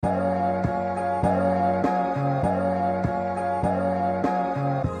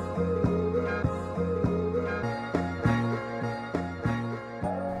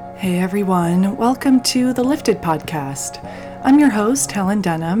everyone. Welcome to the Lifted Podcast. I'm your host, Helen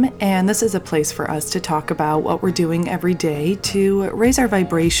Denham, and this is a place for us to talk about what we're doing every day to raise our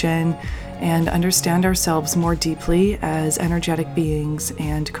vibration and understand ourselves more deeply as energetic beings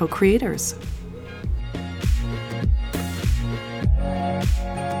and co-creators.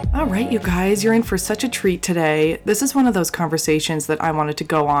 All right, you guys, you're in for such a treat today. This is one of those conversations that I wanted to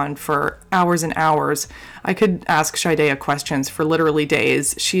go on for hours and hours. I could ask Shydeia questions for literally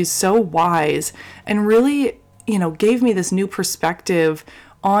days. She's so wise and really, gave me this new perspective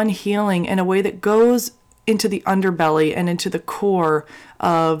on healing in a way that goes into the underbelly and into the core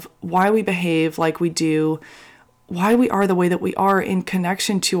of why we behave like we do, why we are the way that we are in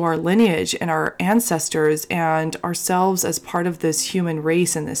connection to our lineage and our ancestors and ourselves as part of this human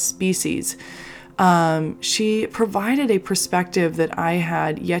race and this species. She provided a perspective that I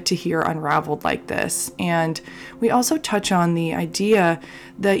had yet to hear unraveled like this. And we also touch on the idea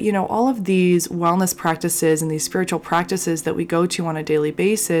that, all of these wellness practices and these spiritual practices that we go to on a daily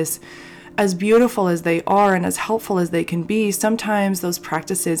basis, as beautiful as they are and as helpful as they can be, sometimes those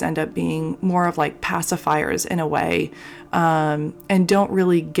practices end up being more of like pacifiers in a way, and don't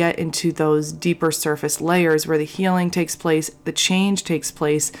really get into those deeper surface layers where the healing takes place, the change takes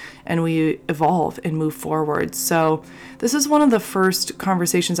place, and we evolve and move forward. So this is one of the first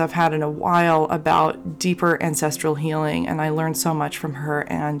conversations I've had in a while about deeper ancestral healing, and I learned so much from her,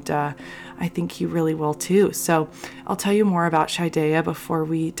 and I think you really will too. So I'll tell you more about Shydeia before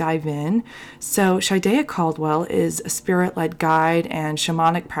we dive in. So Shydeia Caldwell is a spirit-led guide and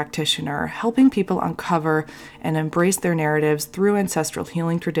shamanic practitioner, helping people uncover and embrace their narratives through ancestral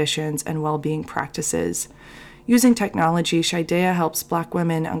healing traditions and well-being practices. Using technology, Shydeia helps Black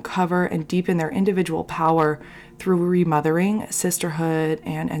women uncover and deepen their individual power through remothering, sisterhood,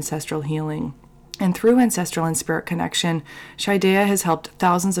 and ancestral healing. And through ancestral and spirit connection, Shydeia has helped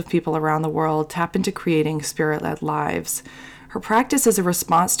thousands of people around the world tap into creating spirit-led lives. Her practice is a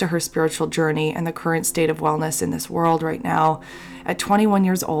response to her spiritual journey and the current state of wellness in this world right now. At 21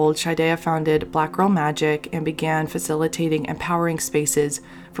 years old, Shydeia founded Black Girl Magik and began facilitating empowering spaces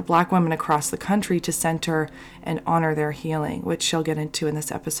for Black women across the country to center and honor their healing, which she'll get into in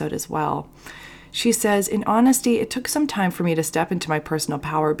this episode as well. She says, in honesty, it took some time for me to step into my personal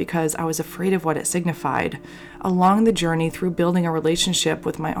power because I was afraid of what it signified. Along the journey through building a relationship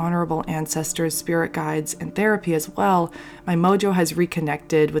with my honorable ancestors, spirit guides, and therapy as well, my mojo has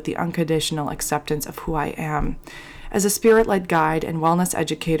reconnected with the unconditional acceptance of who I am. As a spirit-led guide and wellness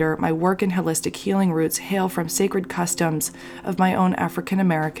educator, my work in holistic healing roots hail from sacred customs of my own African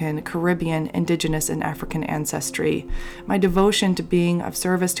American, Caribbean, Indigenous, and African ancestry. My devotion to being of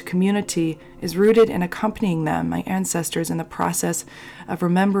service to community is rooted in accompanying them, my ancestors, in the process of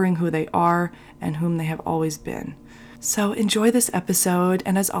remembering who they are and whom they have always been. So enjoy this episode,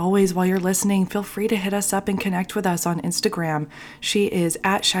 and as always, while you're listening, feel free to hit us up and connect with us on Instagram. She is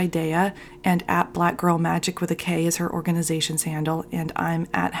at Shydeia, and at Black Girl Magik with a K is her organization's handle, and I'm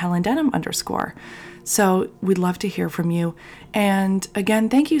at Helen Denham _. So we'd love to hear from you. And again,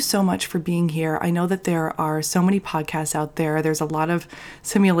 thank you so much for being here. I know that there are so many podcasts out there. There's a lot of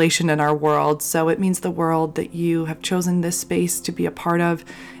simulation in our world, so it means the world that you have chosen this space to be a part of.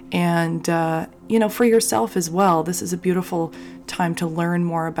 And, for yourself as well, this is a beautiful time to learn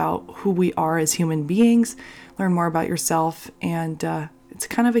more about who we are as human beings, learn more about yourself, and it's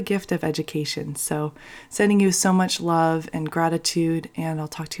kind of a gift of education. So sending you so much love and gratitude, and I'll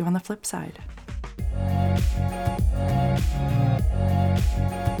talk to you on the flip side.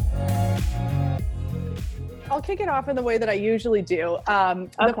 I'll kick it off in the way that I usually do.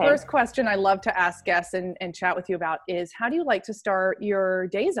 The first question I love to ask guests and chat with you about is, how do you like to start your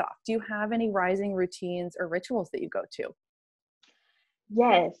days off? Do you have any rising routines or rituals that you go to?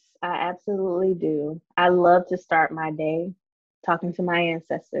 Yes, I absolutely do. I love to start my day talking to my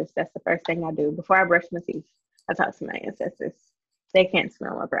ancestors. That's the first thing I do. Before I brush my teeth, I talk to my ancestors. They can't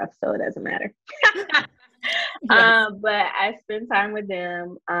smell my breath, so it doesn't matter. Yes. But I spend time with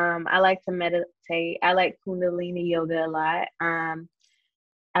them. I like to meditate. I like Kundalini yoga a lot. I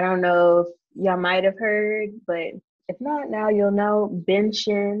don't know if y'all might have heard, but if not now, you'll know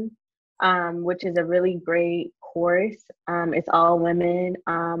Benshin, which is a really great course. It's all women.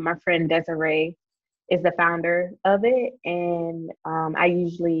 My friend Desiree is the founder of it, and I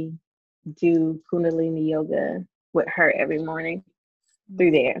usually do Kundalini yoga with her every morning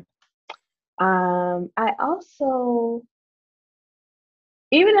through there. I also,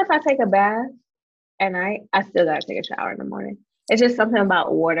 even if I take a bath at night, I still gotta take a shower in the morning. It's just something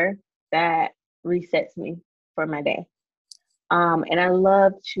about water that resets me for my day. And I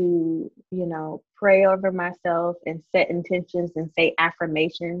love to, pray over myself and set intentions and say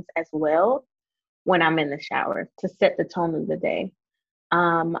affirmations as well when I'm in the shower to set the tone of the day.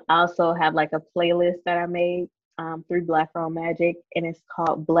 I also have like a playlist that I made through Black Girl Magic, and it's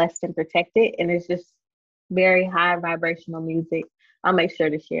called Blessed and Protected. And it's just very high vibrational music. I'll make sure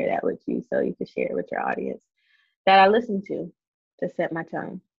to share that with you so you can share it with your audience that I listen to set my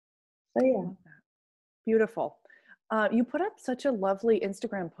tone. So, yeah. Beautiful. You put up such a lovely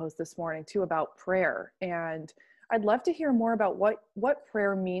Instagram post this morning too about prayer, and I'd love to hear more about what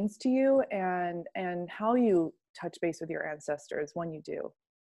prayer means to you and how you touch base with your ancestors when you do.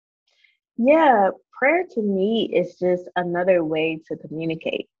 Yeah, prayer to me is just another way to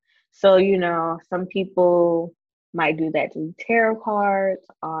communicate. So, some people might do that through tarot cards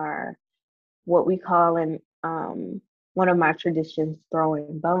or what we call in one of my traditions,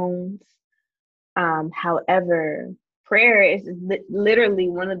 throwing bones. However, prayer is literally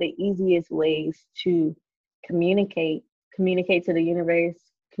one of the easiest ways to communicate, communicate to the universe,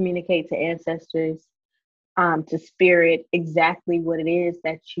 communicate to ancestors, to spirit exactly what it is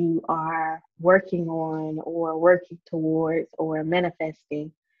that you are working on or working towards or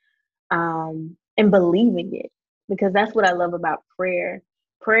manifesting, and believing it. Because that's what I love about prayer.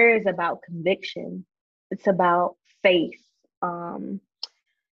 Prayer is about conviction, it's about faith,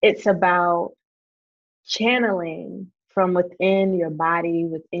 it's about channeling from within your body,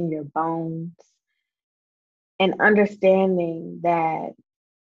 within your bones, and understanding that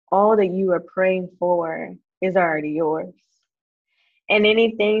all that you are praying for is already yours. And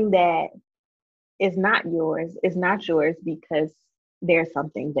anything that is not yours is not yours because there's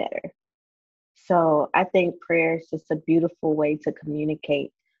something better. So I think prayer is just a beautiful way to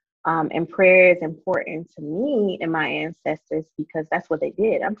communicate. And prayer is important to me and my ancestors because that's what they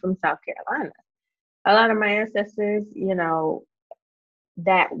did. I'm from South Carolina. A lot of my ancestors,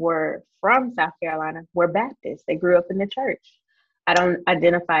 that were from South Carolina were Baptists. They grew up in the church. I don't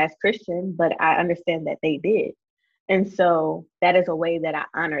identify as Christian, but I understand that they did. And so that is a way that I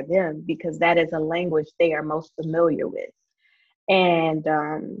honor them because that is a language they are most familiar with. And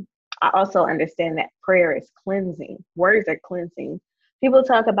I also understand that prayer is cleansing. Words are cleansing. People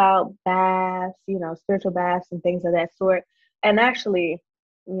talk about baths, spiritual baths and things of that sort. And actually,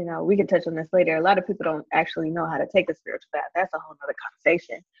 we can touch on this later. A lot of people don't actually know how to take a spiritual bath. That's a whole nother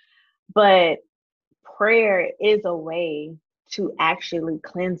conversation. But prayer is a way to actually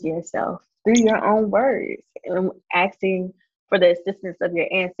cleanse yourself through your own words and asking for the assistance of your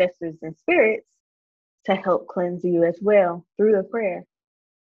ancestors and spirits to help cleanse you as well through the prayer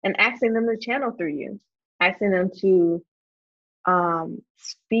and asking them to channel through you, asking them to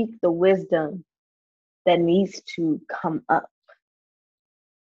speak the wisdom that needs to come up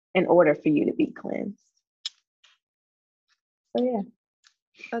in order for you to be cleansed. So, yeah.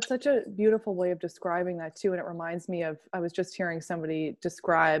 That's such a beautiful way of describing that too. And it reminds me of, I was just hearing somebody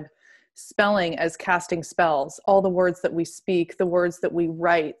describe spelling as casting spells. All the words that we speak, the words that we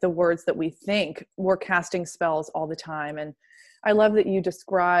write, the words that we think, we're casting spells all the time. And I love that you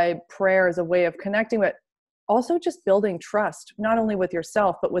describe prayer as a way of connecting, but also just building trust, not only with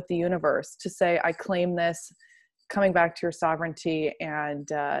yourself, but with the universe to say, I claim this, coming back to your sovereignty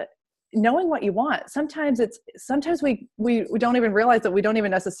and knowing what you want. Sometimes we don't even realize that we don't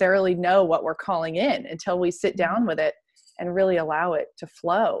even necessarily know what we're calling in until we sit down with it and really allow it to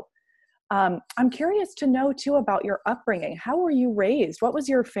flow. I'm curious to know too about your upbringing. How were you raised? What was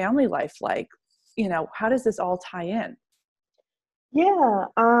your family life like? How does this all tie in? Yeah.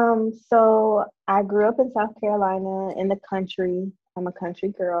 So I grew up in South Carolina in the country. I'm a country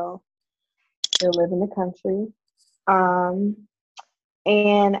girl. Still live in the country. Um,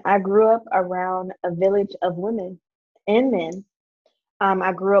 and I grew up around a village of women and men.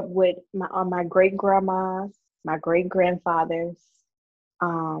 I grew up with my great grandmas, my great grandfathers.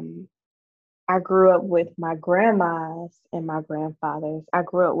 Um, I grew up with my grandmas and my grandfathers. I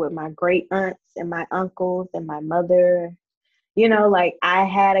grew up with my great aunts and my uncles and my mother. Like I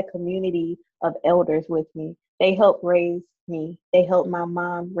had a community of elders with me. They helped raise me. They helped my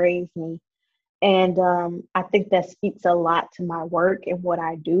mom raise me. And I think that speaks a lot to my work and what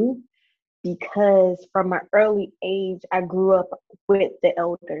I do because from an early age, I grew up with the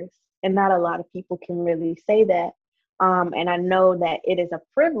elders. And not a lot of people can really say that. And I know that it is a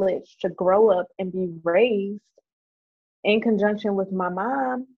privilege to grow up and be raised in conjunction with my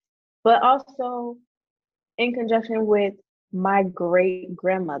mom, but also in conjunction with my great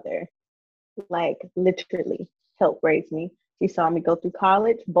grandmother, like literally helped raise me. She saw me go through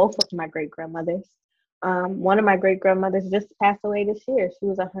college, both of my great grandmothers. One of my great grandmothers just passed away this year. She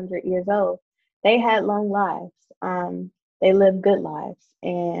was 100 years old. They had long lives. They live good lives.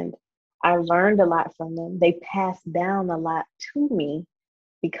 And I learned a lot from them. They passed down a lot to me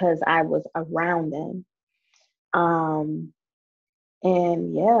because I was around them. Um,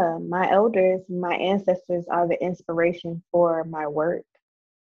 and yeah, my elders, my ancestors are the inspiration for my work.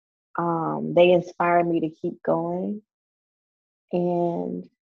 They inspire me to keep going, and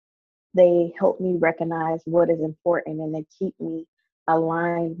they help me recognize what is important, and they keep me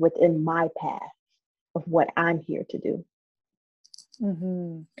aligned within my path of what I'm here to do.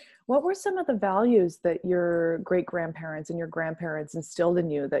 Mm-hmm. What were some of the values that your great grandparents and your grandparents instilled in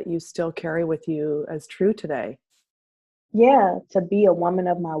you that you still carry with you as true today? Yeah, to be a woman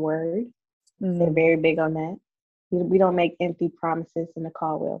of my word. They're Mm. very big on that. We don't make empty promises in the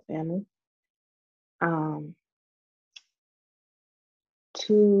Caldwell family. Um,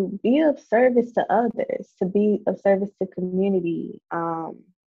 to be of service to others, to be of service to community, to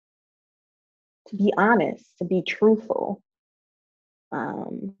be honest, to be truthful,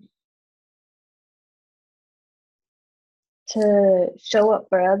 um, to show up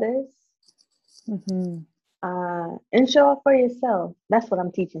for others, Mm-hmm. and show up for yourself. That's what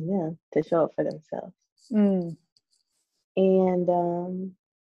I'm teaching them, to show up for themselves. Mm. And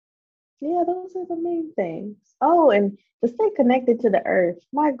yeah, those are the main things. Oh, and to stay connected to the earth.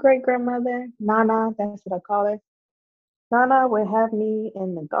 My great grandmother, Nana, that's what I call her. Nana would have me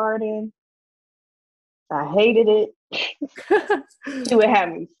in the garden. I hated it. She would have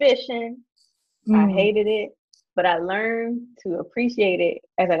me fishing. I Mm. hated it, but I learned to appreciate it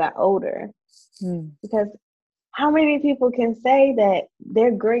as I got older. Mm. Because how many people can say that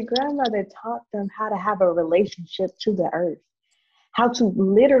their great grandmother taught them how to have a relationship to the earth, how to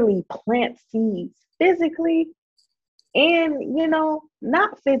literally plant seeds physically and,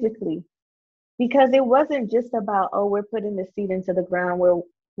 not physically, because it wasn't just about, oh, we're putting the seed into the ground,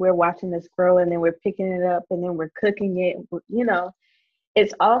 we're watching this grow, and then we're picking it up, and then we're cooking it.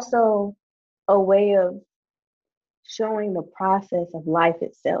 It's also a way of showing the process of life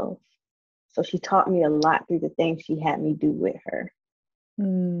itself. So she taught me a lot through the things she had me do with her.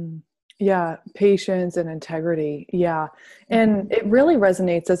 Mm. Yeah, patience and integrity. Yeah. And Mhm. it really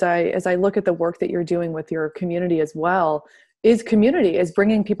resonates as I look at the work that you're doing with your community as well. Is community is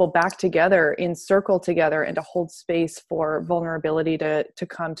bringing people back together in circle together and to hold space for vulnerability to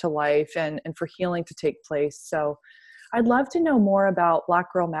come to life and for healing to take place. So I'd love to know more about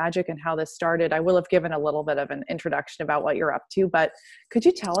Black Girl Magic and how this started. I will have given a little bit of an introduction about what you're up to, but could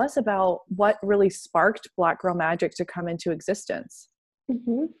you tell us about what really sparked Black Girl Magic to come into existence?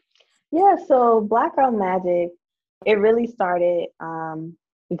 Mhm. Yeah, so Black Girl Magic, it really started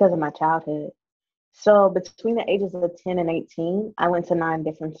because of my childhood. So between the ages of 10 and 18, I went to 9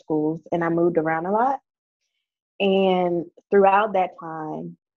 different schools and I moved around a lot. And throughout that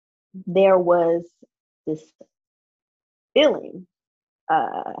time, there was this feeling,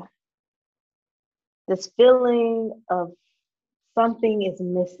 uh, this feeling of something is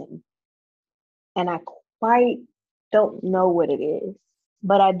missing. And I quite don't know what it is,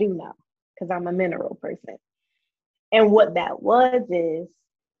 but I do know because I'm a mineral person. And what that was is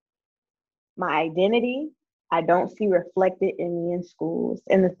my identity. I don't see reflected in me in schools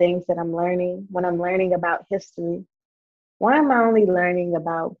and the things that I'm learning. When I'm learning about history, why am I only learning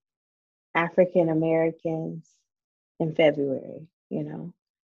about African Americans in February?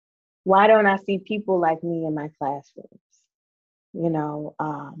 Why don't I see people like me in my classrooms? You know,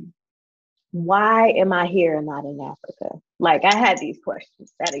 why am I here and not in Africa? Like, I had these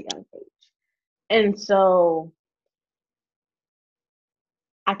questions at a young age. And so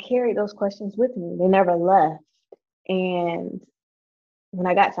I carried those questions with me. They never left. And when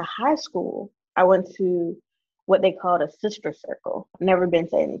I got to high school, I went to what they called a sister circle. I've never been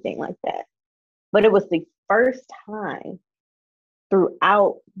to anything like that. But it was the first time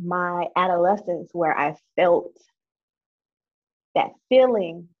throughout my adolescence where I felt that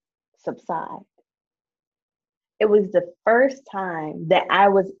feeling subside. It was the first time that I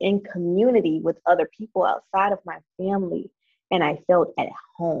was in community with other people outside of my family and I felt at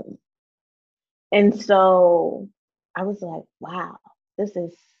home. And so I was like, wow, this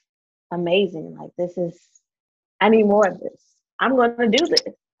is amazing. Like, I need more of this. I'm going to do this.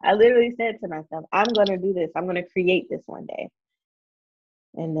 I literally said to myself, I'm going to do this. I'm going to create this one day.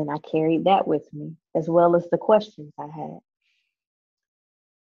 And then I carried that with me, as well as the questions I had.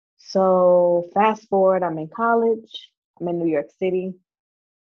 So fast forward, I'm in college. I'm in New York City,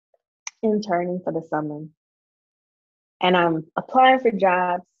 interning for the summer. And I'm applying for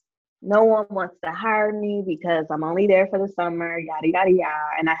jobs. No one wants to hire me because I'm only there for the summer, yada, yada, yada.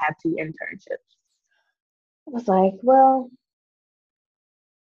 And I have 2 internships. I was like, well,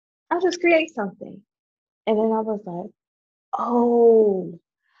 I'll just create something. And then I was like, oh,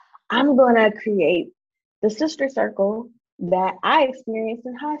 I'm going to create the sister circle that I experienced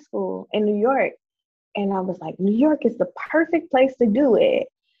in high school in New York. And I was like, New York is the perfect place to do it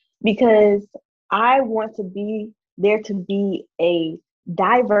because I want to be there to be a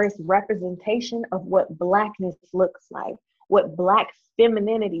diverse representation of what Blackness looks like, what Black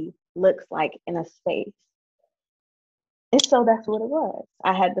femininity looks like in a space. And so that's what it was.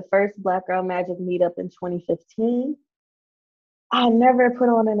 I had the first Black Girl Magic meetup in 2015. I never put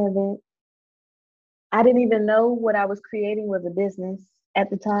on an event. I didn't even know what I was creating was a business at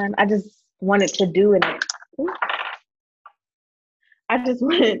the time. I just wanted to do it. I just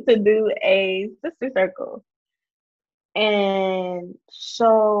wanted to do a sister circle. And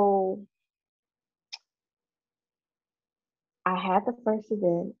so I had the first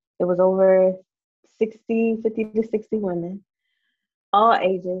event. It was over 50 to 60 women, all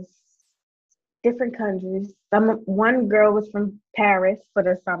ages, different countries. One girl was from Paris for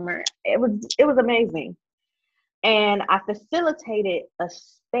the summer. It was amazing. And I facilitated a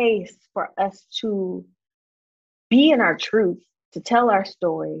space for us to be in our truth, to tell our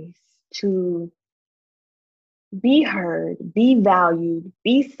stories, to be heard, be valued,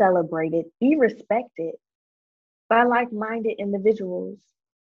 be celebrated, be respected by like-minded individuals.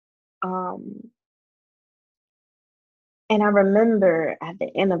 And I remember at the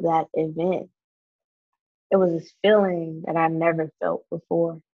end of that event, it was this feeling that I never felt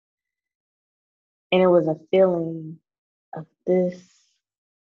before. And it was a feeling of this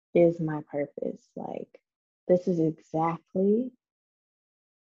is my purpose. Like, this is exactly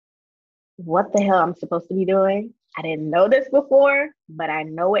what the hell I'm supposed to be doing. I didn't know this before, but I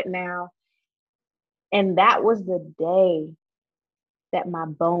know it now. And that was the day that my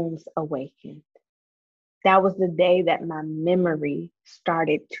bones awakened. That was the day that my memory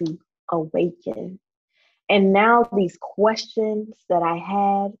started to awaken. And now these questions that I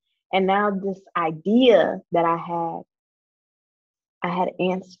had, and now this idea that I had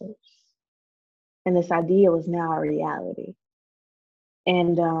answers. And this idea was now a reality.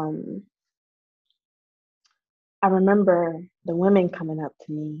 And I remember the women coming up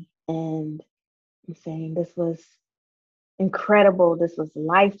to me and saying, this was incredible. This was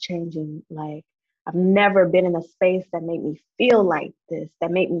life-changing. Like, I've never been in a space that made me feel like this,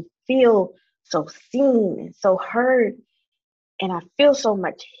 that made me feel so seen and so heard. And I feel so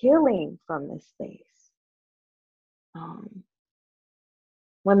much healing from this space.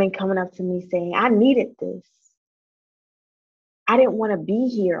 Women coming up to me saying, I needed this. I didn't want to be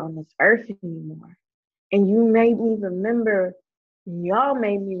here on this earth anymore. And you made me remember, y'all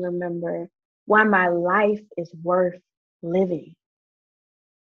made me remember why my life is worth living.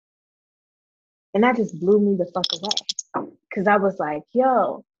 And that just blew me the fuck away. Because I was like,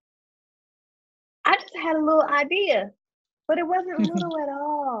 yo, I just had a little idea, but it wasn't little at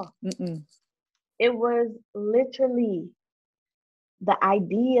all. It was literally the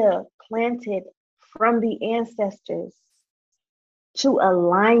idea planted from the ancestors to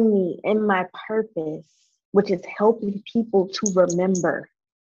align me in my purpose, which is helping people to remember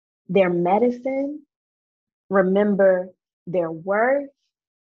their medicine, remember their worth,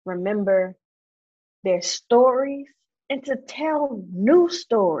 remember their stories, and to tell new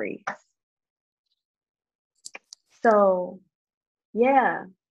stories. So, yeah,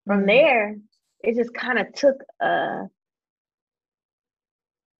 from there, it just kind of took a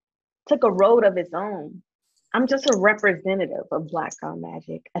road of its own. I'm just a representative of Black Girl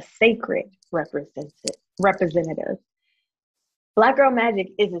Magic, a sacred representative. Black Girl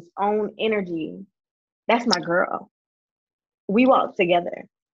Magic is its own energy. That's my girl. We walk together.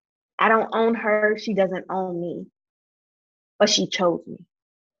 I don't own her. She doesn't own me. But she chose me.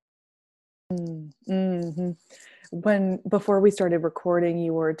 Mm-hmm. Before we started recording,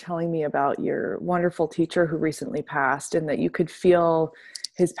 you were telling me about your wonderful teacher who recently passed, and that you could feel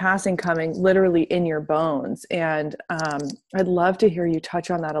his passing coming literally in your bones. And I'd love to hear you touch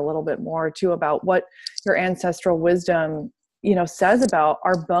on that a little bit more too, about what your ancestral wisdom, says about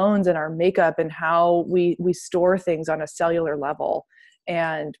our bones and our makeup and how we store things on a cellular level,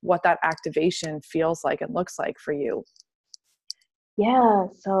 and what that activation feels like and looks like for you. Yeah,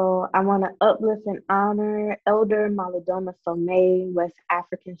 so I want to uplift and honor Elder Malidoma Somé, West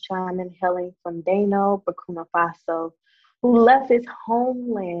African shaman hailing from Dano, Burkina Faso, who left his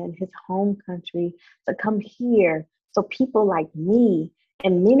homeland, his home country, to come here so people like me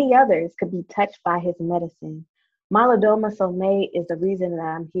and many others could be touched by his medicine. Malidoma Somé is the reason that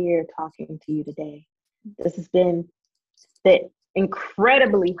I'm here talking to you today. This has been the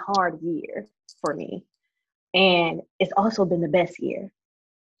incredibly hard year for me. And it's also been the best year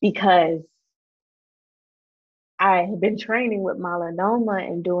because I had been training with Maladoma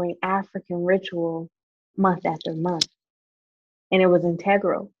and doing African ritual month after month. And it was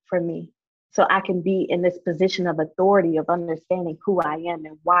integral for me. So I can be in this position of authority of understanding who I am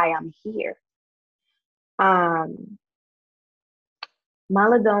and why I'm here.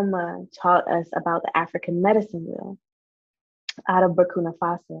 Maladoma taught us about the African medicine wheel out of Burkina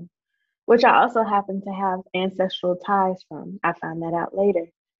Faso, which I also happen to have ancestral ties from. I found that out later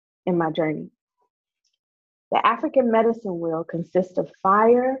in my journey. The African medicine wheel consists of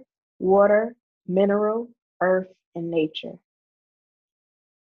fire, water, mineral, earth, and nature.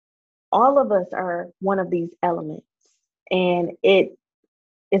 All of us are one of these elements, and it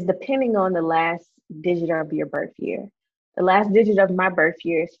is depending on the last digit of your birth year. The last digit of my birth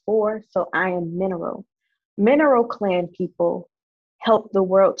year is 4, so I am mineral. Mineral clan people help the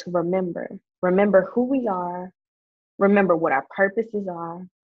world to remember who we are, remember what our purposes are,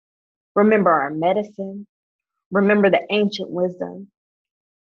 remember our medicine, remember the ancient wisdom.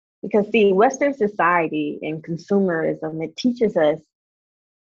 Because see, Western society and consumerism, it teaches us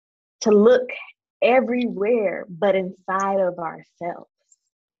to look everywhere but inside of ourselves,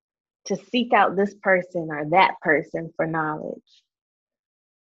 to seek out this person or that person for knowledge.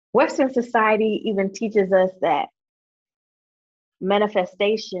 Western society even teaches us that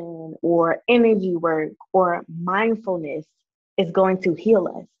manifestation or energy work or mindfulness is going to heal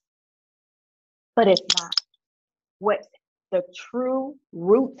us, but it's not. What the true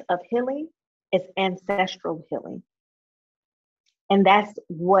roots of healing is ancestral healing. And that's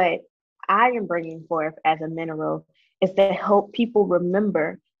what I am bringing forth as a mineral, is to help people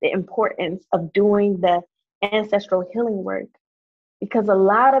remember the importance of doing the ancestral healing work. Because a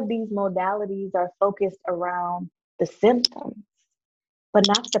lot of these modalities are focused around the symptoms, but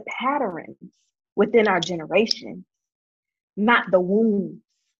not the patterns within our generation, not the wounds.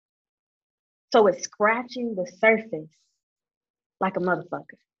 So it's scratching the surface like a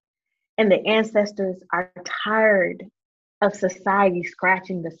motherfucker. And the ancestors are tired of society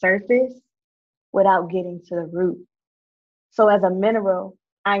scratching the surface without getting to the root. So as a mineral,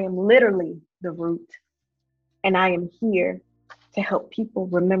 I am literally the root, and I am here to help people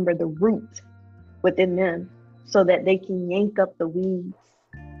remember the root within them so that they can yank up the weeds,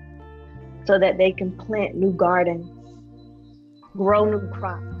 so that they can plant new gardens, grow new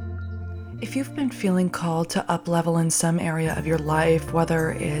crops. If you've been feeling called to up-level in some area of your life,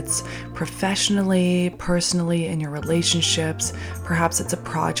 whether it's professionally, personally, in your relationships, perhaps it's a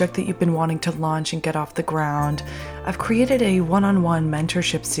project that you've been wanting to launch and get off the ground, I've created a one-on-one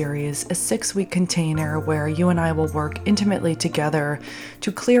mentorship series, a 6-week container where you and I will work intimately together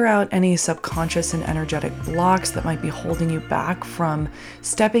to clear out any subconscious and energetic blocks that might be holding you back from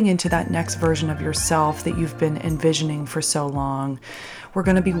stepping into that next version of yourself that you've been envisioning for so long. We're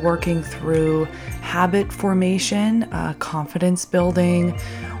going to be working through habit formation, confidence building.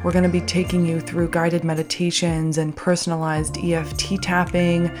 We're going to be taking you through guided meditations and personalized EFT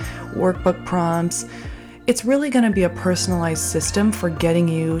tapping, workbook prompts. It's really going to be a personalized system for getting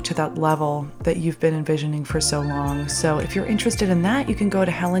you to that level that you've been envisioning for so long. So if you're interested in that, you can go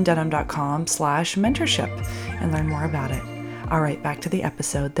to helendenham.com/mentorship and learn more about it. All right, back to the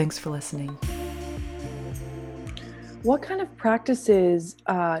episode. Thanks for listening. What kind of practices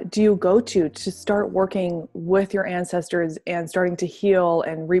do you go to start working with your ancestors and starting to heal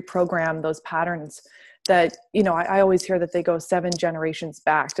and reprogram those patterns that, I always hear that they go 7 generations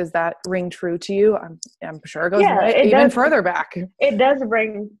back. Does that ring true to you? I'm sure it goes even further back. It does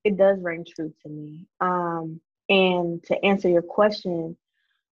ring true to me. And to answer your question,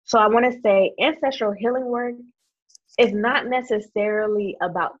 so I want to say ancestral healing work is not necessarily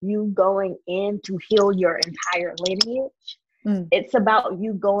about you going in to heal your entire lineage. It's about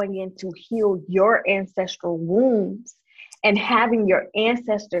you going in to heal your ancestral wounds and having your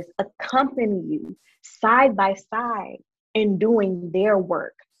ancestors accompany you side by side in doing their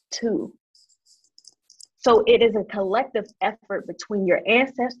work too. So it is a collective effort between your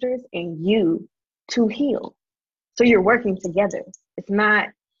ancestors and you to heal. So you're working together. It's not,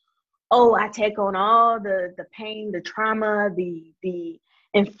 oh, I take on all the pain, the trauma, the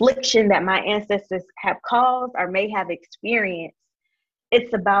infliction that my ancestors have caused or may have experienced.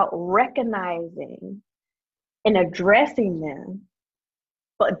 It's about recognizing and addressing them,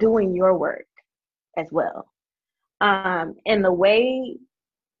 but doing your work as well. And the way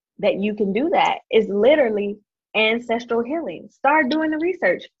that you can do that is literally ancestral healing. Start doing the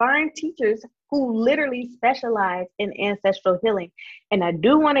research. Find teachers who literally specialize in ancestral healing. And I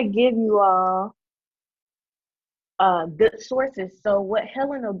do want to give you all good sources. So what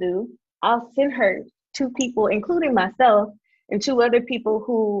Helen will do, I'll send her 2 people, including myself, and 2 other people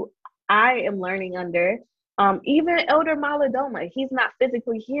who I am learning under, Even Elder Maladoma, he's not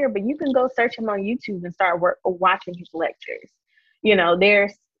physically here, but you can go search him on YouTube and start watching his lectures. You know, there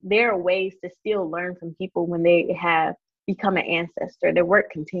are ways to still learn from people when they have become an ancestor. Their work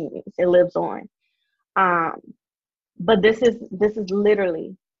continues; it lives on. Um, but this is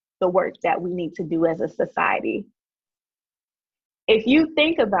literally the work that we need to do as a society. If you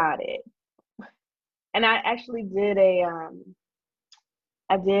think about it, and I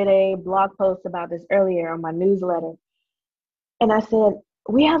did a blog post about this earlier on my newsletter, and I said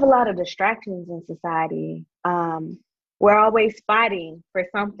we have a lot of distractions in society. We're always fighting for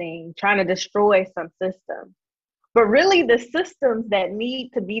something, trying to destroy some system. But really, the systems that need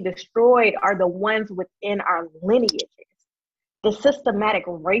to be destroyed are the ones within our lineages. The systematic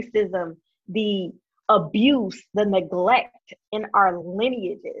racism, the abuse, the neglect in our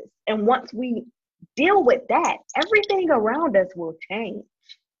lineages. And once we deal with that, everything around us will change.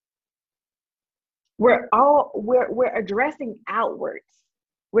 We're addressing outwards.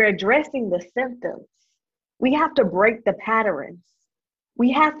 We're addressing the symptoms. We have to break the patterns.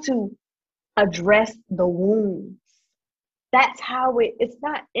 We have to address the wounds. That's how it's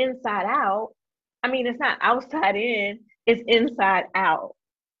not inside out. I mean, it's not outside in, it's inside out.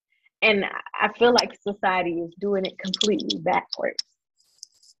 And I feel like society is doing it completely backwards.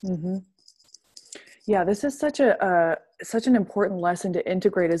 Mm-hmm. Yeah, this is such an important lesson to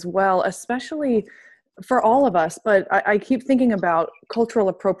integrate as well, especially for all of us. But I keep thinking about cultural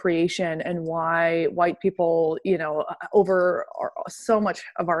appropriation and why white people, over so much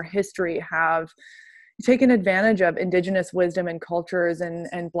of our history have taken advantage of indigenous wisdom and cultures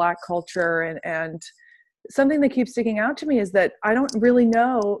and Black culture. And something that keeps sticking out to me is that I don't really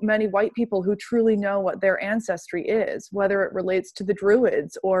know many white people who truly know what their ancestry is, whether it relates to the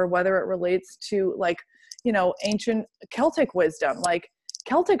Druids or whether it relates to ancient Celtic wisdom, like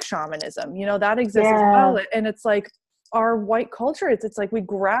Celtic shamanism, that exists as Yeah. well. And it's like our white culture, it's like we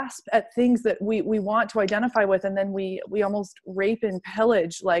grasp at things that we want to identify with, and then we almost rape and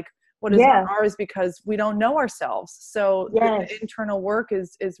pillage like what is not Yeah. ours because we don't know ourselves. So the Yes. internal work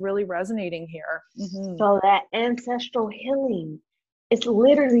is really resonating here. Mm-hmm. So that ancestral healing, it's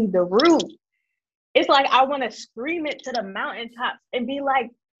literally the root. It's like I want to scream it to the mountaintops and be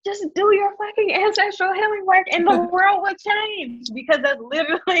like, just do your fucking ancestral healing work and the world will change, because that's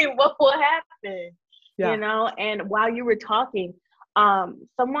literally what will happen. Yeah. And while you were talking,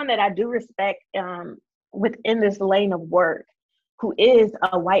 someone that I do respect within this lane of work, who is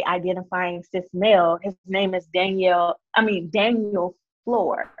a white identifying cis male, his name is Daniel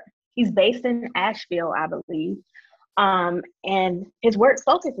Floor. He's based in Asheville, I believe. And his work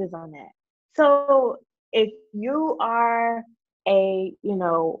focuses on that. So if you are a,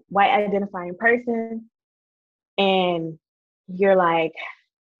 white identifying person and you're like,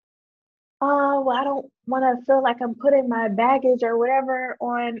 oh, well, I don't want to feel like I'm putting my baggage or whatever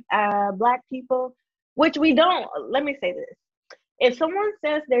on Black people, which we don't. Let me say this. If someone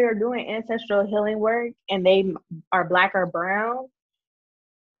says they are doing ancestral healing work and they are Black or brown,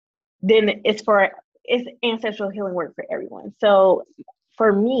 then it's ancestral healing work for everyone. So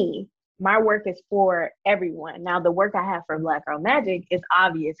for me, my work is for everyone. Now, the work I have for Black Girl Magic is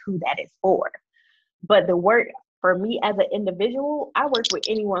obvious who that is for. But the work for me as an individual, I work with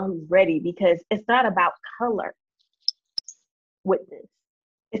anyone who's ready, because it's not about color with this.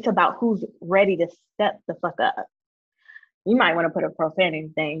 It's about who's ready to step the fuck up. You might want to put a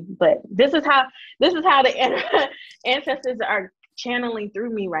profanity thing, but this is how the ancestors are channeling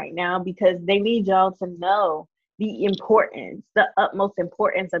through me right now, because they need y'all to know the utmost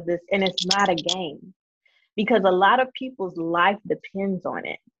importance of this. And it's not a game, because a lot of people's life depends on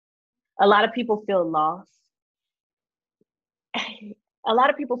it. A lot of people feel lost. A lot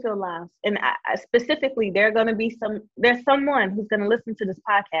of people feel lost. And specifically, there's someone who's going to listen to this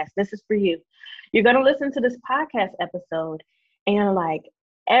podcast. This is for you. You're going to listen to this podcast episode and you're like,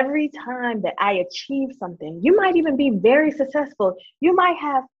 every time that I achieve something, you might even be very successful. You might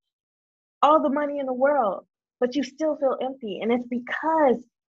have all the money in the world, but you still feel empty. And it's because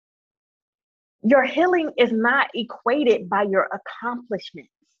your healing is not equated by your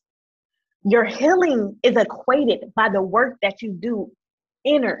accomplishments. Your healing is equated by the work that you do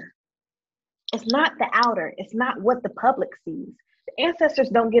inner. It's not the outer. It's not what the public sees. The ancestors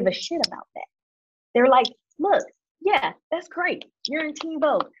don't give a shit about that. They're like, look, yeah, that's great. You're in Team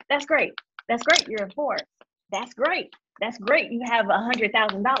Vogue. That's great. That's great. You're in Forbes. That's great. That's great. You have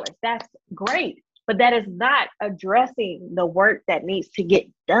 $100,000. That's great. But that is not addressing the work that needs to get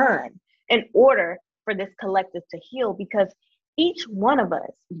done in order for this collective to heal, because each one of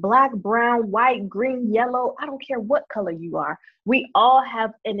us, Black, brown, white, green, yellow, I don't care what color you are, we all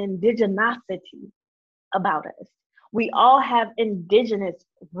have an indigenosity. about us. We all have indigenous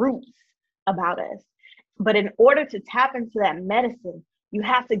roots about us. But in order to tap into that medicine, you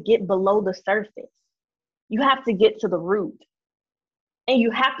have to get below the surface. You have to get to the root. And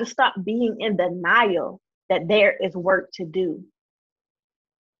you have to stop being in denial that there is work to do.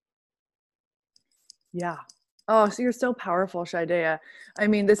 Yeah. Oh, so you're so powerful, Shydeia. I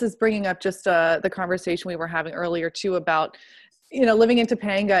mean, this is bringing up just the conversation we were having earlier too about, living in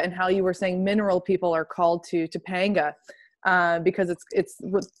Topanga and how you were saying mineral people are called to Topanga because it's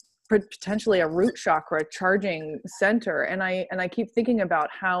potentially a root chakra charging center. And I keep thinking about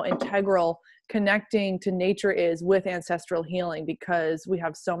how integral connecting to nature is with ancestral healing, because we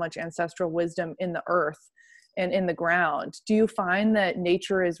have so much ancestral wisdom in the earth and in the ground. Do you find that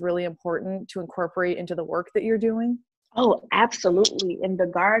nature is really important to incorporate into the work that you're doing? Oh, absolutely. In the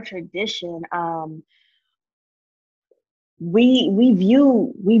Gar tradition, we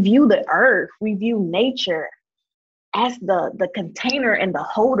view the earth, we view nature as the container and the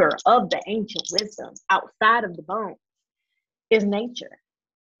holder of the ancient wisdom. Outside of the bones is nature.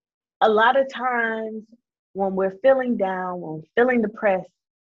 A lot of times when we're feeling down, when we're feeling depressed,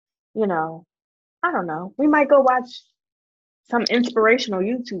 I don't know, we might go watch some inspirational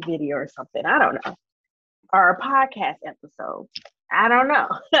YouTube video or something. I don't know. Or a podcast episode. I don't know.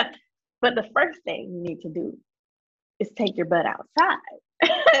 But the first thing you need to do is take your butt outside.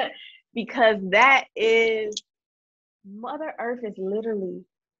 Because that is, Mother Earth is literally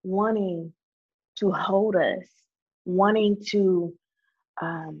wanting to hold us, wanting to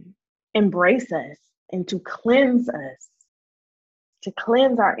embrace us and to cleanse us, to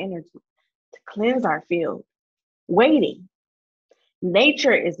cleanse our energy, to cleanse our field, waiting.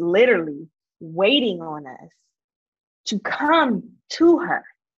 Nature is literally waiting on us to come to her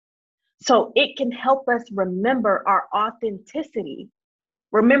so it can help us remember our authenticity,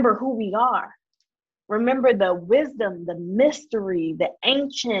 remember who we are, remember the wisdom, the mystery, the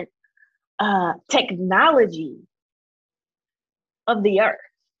ancient technology of the earth.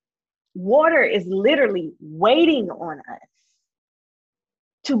 Water is literally waiting on us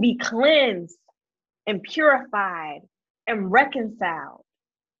to be cleansed and purified and reconciled.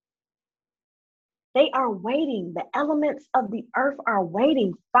 They are waiting. The elements of the earth are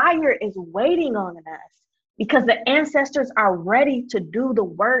waiting. Fire is waiting on us because the ancestors are ready to do the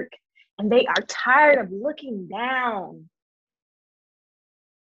work, and they are tired of looking down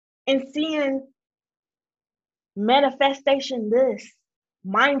and seeing manifestation this,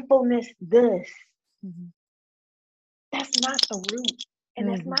 mindfulness this. Mm-hmm. That's not the root. And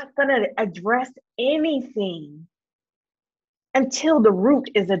that's not going to address anything until the root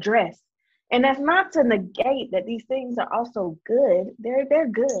is addressed. And that's not to negate that these things are also good. They're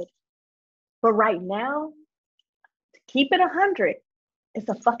good. But right now, to keep it 100, it's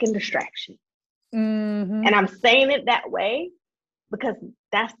a fucking distraction. Mm-hmm. And I'm saying it that way because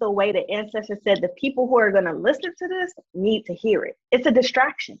that's the way the ancestors said the people who are going to listen to this need to hear it. It's a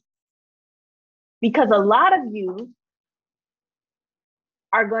distraction. Because a lot of you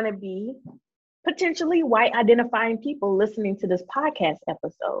are going to be potentially white identifying people listening to this podcast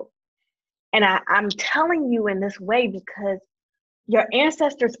episode. And I'm telling you in this way because your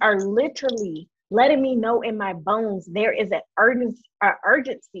ancestors are literally letting me know in my bones there is an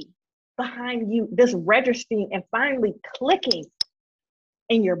urgency behind you, this registering and finally clicking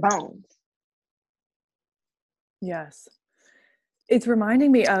in your bones. Yes. It's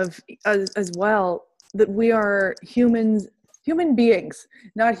reminding me of as well that we are human beings,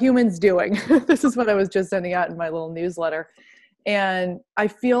 not humans doing. This is what I was just sending out in my little newsletter. And I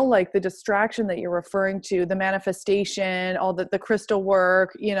feel like the distraction that you're referring to, the manifestation, all the crystal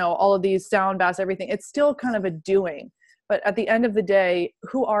work, all of these sound baths, everything, it's still kind of a doing. But at the end of the day,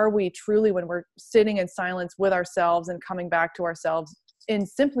 who are we truly when we're sitting in silence with ourselves and coming back to ourselves in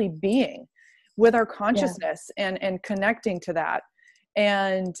simply being with our consciousness and connecting to that?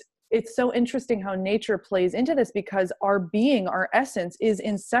 And it's so interesting how nature plays into this because our being, our essence is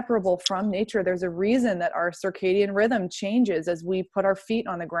inseparable from nature. There's a reason that our circadian rhythm changes as we put our feet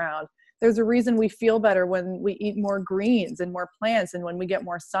on the ground. There's a reason we feel better when we eat more greens and more plants and when we get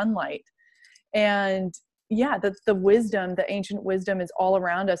more sunlight. And yeah, the wisdom, the ancient wisdom is all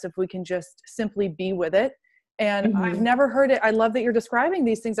around us if we can just simply be with it. And I've never heard it. I love that you're describing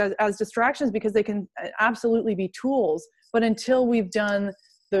these things as distractions because they can absolutely be tools. But until we've done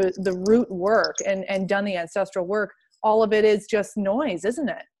the root work and done the ancestral work, all of it is just noise, isn't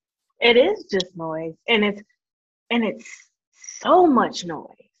it? It is just noise. And it's so much noise.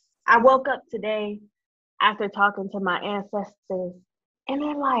 I woke up today after talking to my ancestors and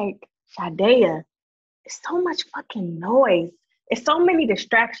they're like, Shydeia, it's so much fucking noise. It's so many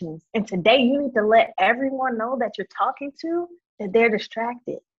distractions. And today you need to let everyone know that you're talking to that they're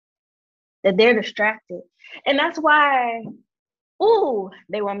distracted. That they're distracted. And that's why,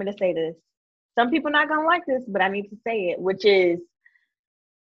 they want me to say this. Some people not gonna like this, but I need to say it, which is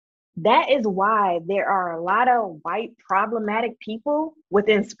that is why there are a lot of white problematic people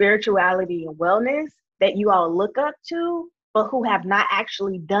within spirituality and wellness that you all look up to, but who have not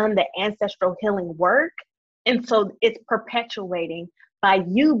actually done the ancestral healing work. And so it's perpetuating by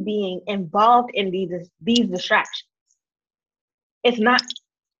you being involved in these distractions. It's not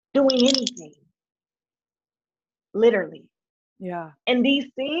doing anything, literally. Yeah. And these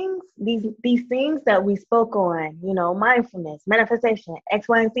things, these things that we spoke on, mindfulness, manifestation, X,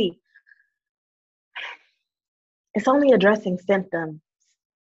 Y, and Z, it's only addressing symptoms.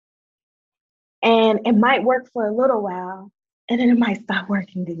 And it might work for a little while, and then it might stop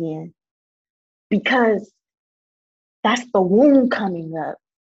working again. Because that's the wound coming up.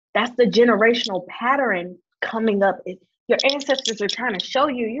 That's the generational pattern coming up. Your ancestors are trying to show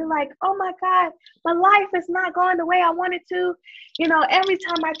you. You're like, oh my God, my life is not going the way I want it to. Every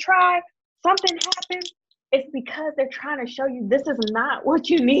time I try, something happens. It's because they're trying to show you this is not what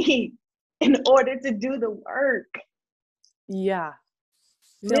you need in order to do the work. Yeah.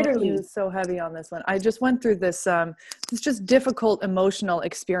 Literally. You so heavy on this one. I just went through this just difficult emotional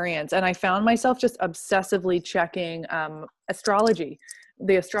experience, and I found myself just obsessively checking astrology,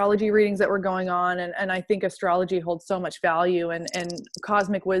 the astrology readings that were going on, and I think astrology holds so much value and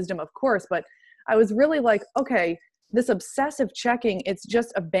cosmic wisdom, of course, but I was really like, okay, this obsessive checking, it's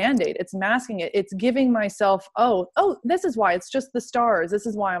just a band-aid. It's masking it. It's giving myself, oh, this is why. It's just the stars. This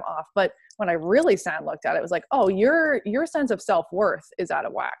is why I'm off. But when I really sat and looked at it, it was like, oh, your sense of self-worth is out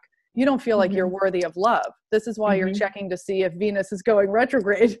of whack. You don't feel like you're worthy of love. This is why you're checking to see if Venus is going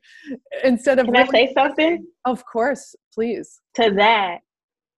retrograde instead of Can I say something? Of course, please. To that,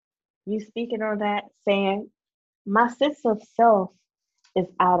 you speaking on that, saying, my sense of self is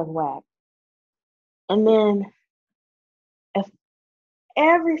out of whack. And then if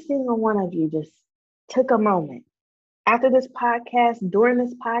every single one of you just took a moment after this podcast, during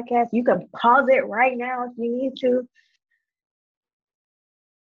this podcast, you can pause it right now if you need to,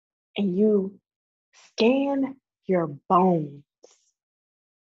 and you scan your bones.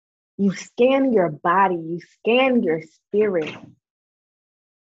 You scan your body, you scan your spirit,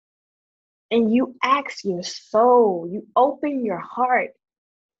 and you ask your soul, you open your heart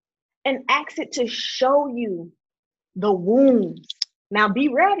and ask it to show you the wounds. Now be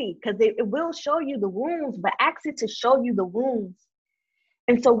ready, because it will show you the wounds, but ask it to show you the wounds.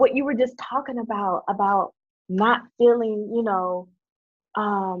 And so what you were just talking about not feeling,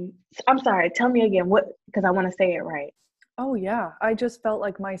 I'm sorry, tell me again, what, because I want to say it right. Oh yeah. I just felt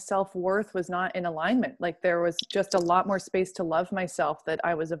like my self-worth was not in alignment. Like there was just a lot more space to love myself that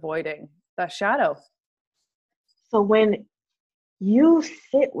I was avoiding. That shadow. So when you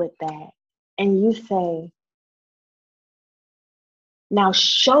sit with that and you say, now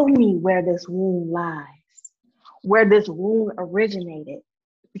show me where this wound lies, where this wound originated,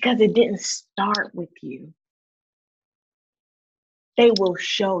 because it didn't start with you. They will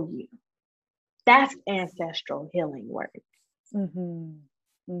show you. That's ancestral healing work.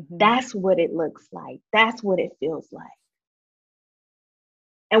 That's what it looks like. That's what it feels like.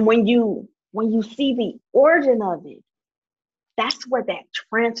 And when you see the origin of it, that's where that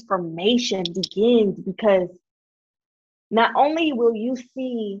transformation begins, because not only will you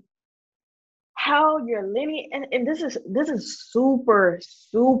see how your lineage, and this is super,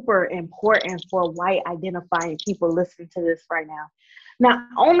 super important for white identifying people listening to this right now. Not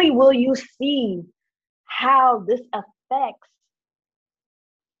only will you see how this affects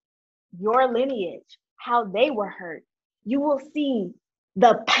your lineage, how they were hurt, you will see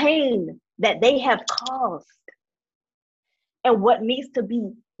the pain that they have caused and what needs to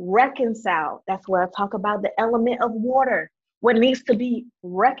be reconciled. That's where I talk about the element of water, what needs to be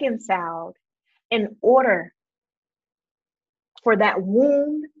reconciled in order for that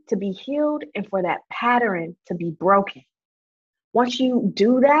wound to be healed and for that pattern to be broken. Once you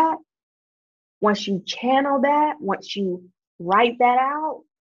do that, once you channel that, once you write that out,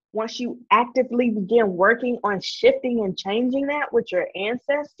 once you actively begin working on shifting and changing that with your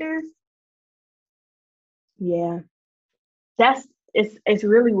ancestors, it's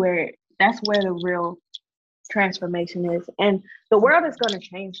really that's where the real transformation is. And the world is going to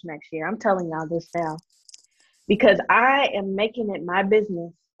change next year. I'm telling y'all this now, because I am making it my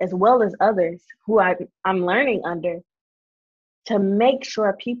business, as well as others who I'm learning under, to make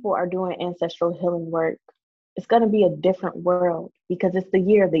sure people are doing ancestral healing work. It's going to be a different world, because it's the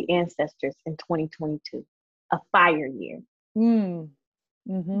year of the ancestors in 2022, a fire year. Mm.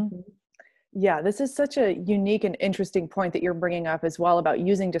 Mm-hmm. Mhm. Yeah, this is such a unique and interesting point that you're bringing up as well about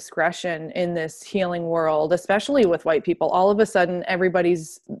using discretion in this healing world, especially with white people. All of a sudden,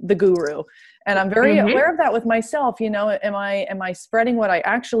 everybody's the guru, and I'm very Mhm. aware of that with myself. You know, am I spreading what I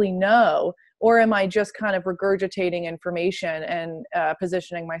actually know, or am I just kind of regurgitating information and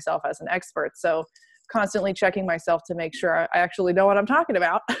positioning myself as an expert? So, constantly checking myself to make sure I actually know what I'm talking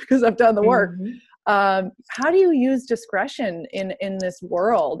about because I've done the work. Mhm. How do you use discretion in this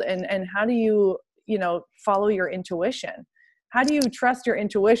world, and how do you follow your intuition? How do you trust your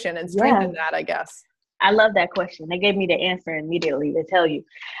intuition and Yeah, strengthen that, I guess? I love that question. They gave me the answer immediately to tell you.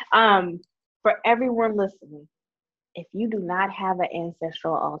 Um, for everyone listening, if you do not have an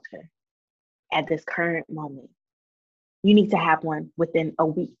ancestral altar at this current moment, you need to have one within a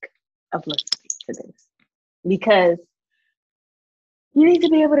week of listening to this, because you need to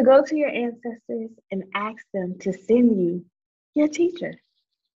be able to go to your ancestors and ask them to send you your teacher.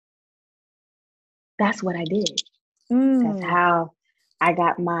 That's what I did. That's Mm. how I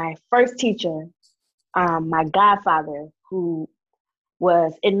got my first teacher, my godfather, who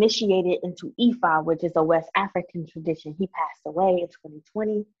was initiated into Ifa, which is a West African tradition. He passed away in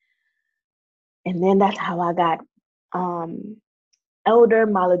 2020. And then that's how I got um, Elder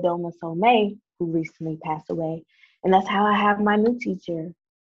Maladoma Somé, who recently passed away. And that's how I have my new teacher,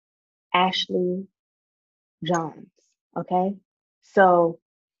 Ashley Johns. Okay. So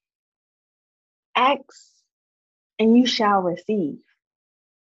ask and you shall receive,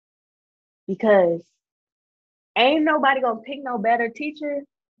 because ain't nobody gonna pick no better teacher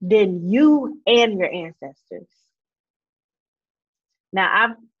than you and your ancestors. Now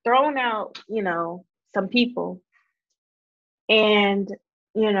I've thrown out, some people, and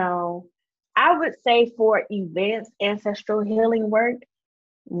you know, I would say for advanced ancestral healing work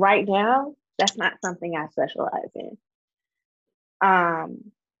right now, that's not something I specialize in.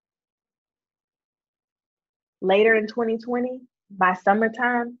 Um, Later in 2020, by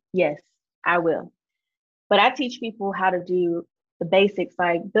summertime, yes, I will. But I teach people how to do the basics,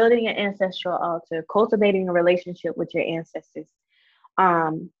 like building an ancestral altar, cultivating a relationship with your ancestors,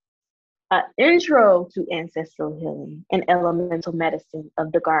 um, an intro to ancestral healing and elemental medicine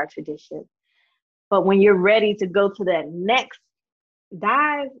of the Gar tradition. But when you're ready to go to that next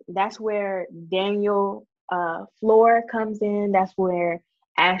dive, that's where Daniel Floor comes in. That's where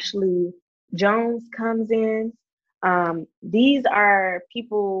Ashley Jones comes in. These are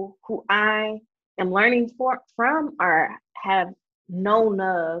people who I am learning from, or have known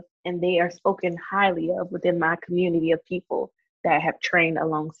of, and they are spoken highly of within my community of people that have trained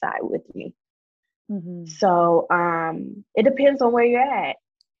alongside with me. Mm-hmm. So it depends on where you're at.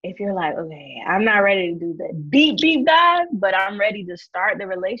 If you're like, okay, I'm not ready to do the deep, deep dive, but I'm ready to start the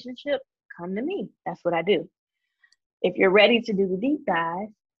relationship, come to me. That's what I do. If you're ready to do the deep dive,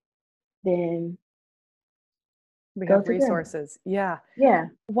 then We go have to them. resources. Yeah. Yeah.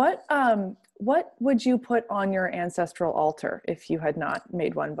 What would you put on your ancestral altar if you had not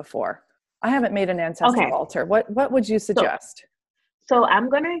made one before? I haven't made an ancestral Okay. altar. What would you So suggest? so I'm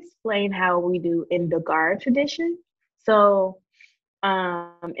gonna explain how we do in the Gar tradition. So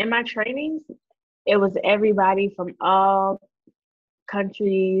in my trainings, it was everybody from all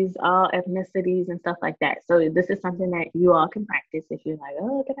countries, all ethnicities, and stuff like that. So this is something that you all can practice if you're like,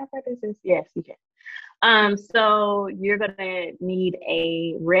 oh, can I practice this? Yes, you can. So you're gonna need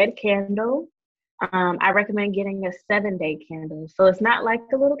a red candle. I recommend getting a 7-day candle. So it's not like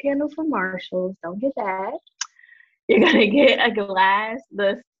the little candles from Marshalls. Don't get that. You're gonna get a glass,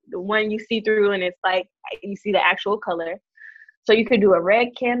 the one you see through, and it's like you see the actual color. So you could do a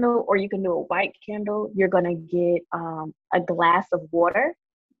red candle or you can do a white candle. You're gonna get a glass of water.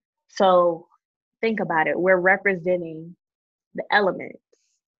 So think about it. We're representing the elements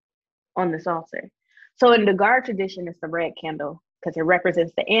on this altar. So in the Gar tradition, it's the red candle because it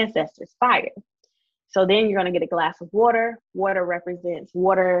represents the ancestors' fire. So then you're going to get a glass of water. Water represents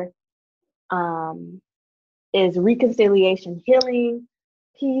water, um, is reconciliation, healing,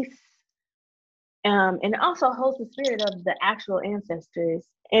 peace, and it also holds the spirit of the actual ancestors.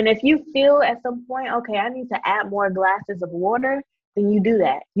 And if you feel at some point, okay, I need to add more glasses of water, then you do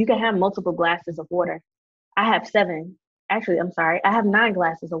that. You can have multiple glasses of water. I have 7. Actually, I'm sorry. I have 9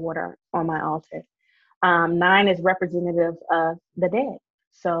 glasses of water on my altar. 9 is representative of the dead.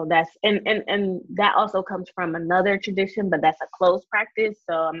 So that's and that also comes from another tradition, but that's a closed practice.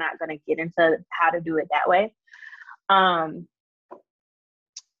 So I'm not gonna get into how to do it that way. Um,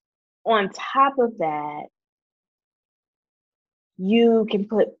 on top of that, You can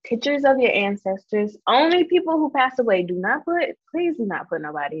put pictures of your ancestors. Only people who pass away, please do not put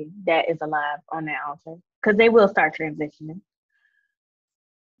nobody that is alive on that altar because they will start transitioning.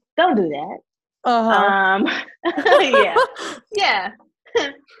 Don't do that. Uh-huh. Yeah, yeah.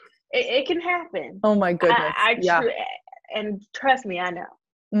 It can happen. Oh my goodness. I Yeah. and trust me, I know.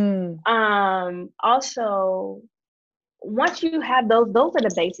 Mm. Also, once you have those are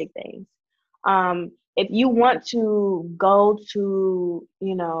the basic things. If you want to go to,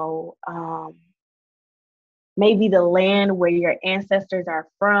 maybe the land where your ancestors are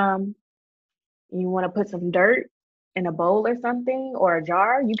from, you want to put some dirt in a bowl or something or a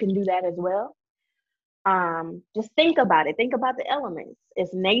jar, you can do that as well. Just think about it. Think about the elements.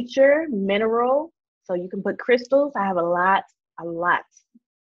 It's nature, mineral. So you can put crystals. I have a lot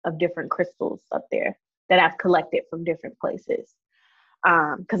of different crystals up there that I've collected from different places.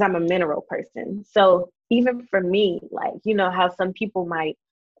 Because I'm a mineral person. So even for me, like, you know how some people might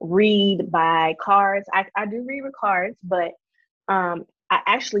read by cards. I do read with cards, but I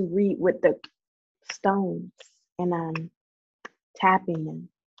actually read with the stones and I'm tapping them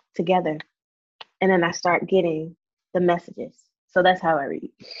together. And then I start getting the messages. So that's how I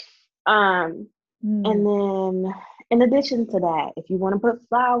read. Um, and then in addition to that, if you want to put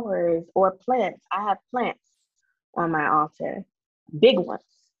flowers or plants, I have plants on my altar, big ones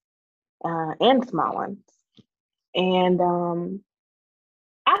and small ones. And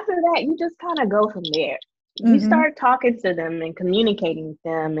after that, you just kind of go from there. You Mm-hmm. start talking to them and communicating with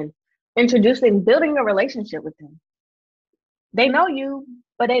them and introducing, building a relationship with them. They know you,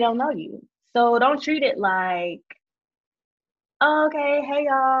 but they don't know you. So don't treat it like, oh, okay, hey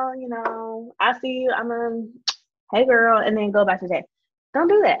y'all, I see you, hey girl, and then go back to that. Don't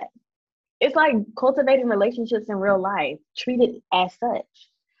do that. It's like cultivating relationships in real life. Treat it as such.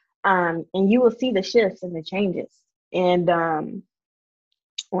 And you will see the shifts and the changes. And on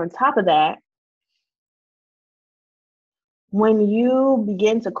top of that, when you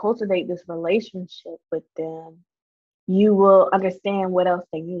begin to cultivate this relationship with them, you will understand what else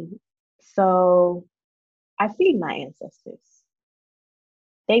they need. So I feed my ancestors.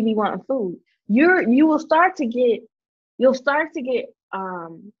 They be wanting food. You will start to get you'll start to get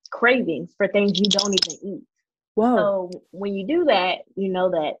cravings for things you don't even eat. Whoa. So when you do that, you know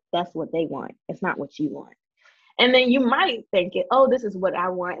that that's what they want. It's not what you want. And then you might think it, oh, this is what I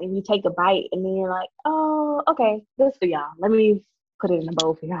want. And you take a bite and then you're like, oh, okay, this for y'all. Let me put it in a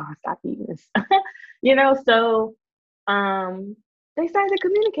bowl for y'all and stop eating this. So um they start to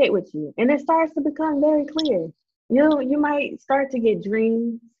communicate with you and it starts to become very clear. You might start to get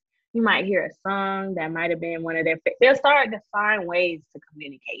dreams. You might hear a song that might have been one of they'll start to find ways to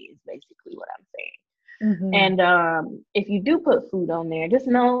communicate is basically what I'm saying. Mm-hmm. And if you do put food on there, just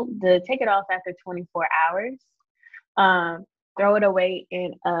know to take it off after 24 hours. Throw it away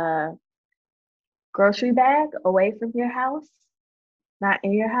in a grocery bag away from your house, not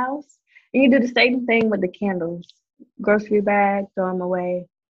in your house. And you do the same thing with the candles. Grocery bag, throw them away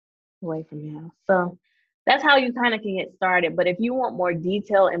from your house. So that's how you kind of can get started. But if you want more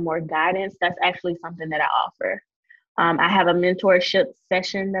detail and more guidance, that's actually something that I offer. I have a mentorship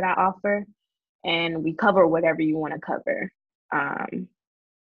session that I offer, and we cover whatever you want to cover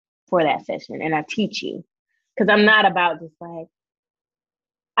for that session. And I teach you because I'm not about just like,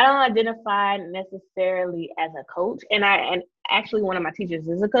 I don't identify necessarily as a coach, and actually one of my teachers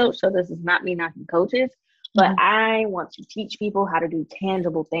is a coach, so this is not me knocking coaches, but Mm-hmm. I want to teach people how to do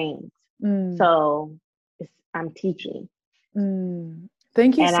tangible things. Mm. So I'm teaching, Mm.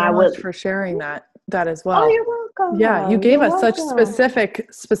 Thank you and so I would. much for sharing that as Oh, well. you're Yeah, you welcome. gave You're us such welcome.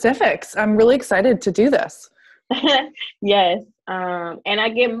 specifics. I'm really excited to do this. Yes, and I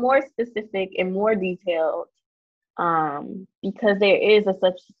get more specific and more detailed because there is a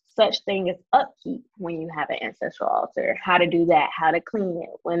such thing as upkeep when you have an ancestral altar. How to do that, how to clean it,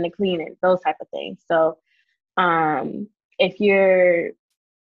 when to clean it, those type of things. So, if you're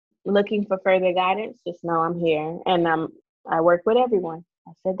looking for further guidance, just know I'm here, and I work with everyone.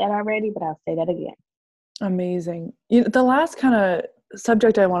 I said that already, but I'll say that again. Amazing. The last kind of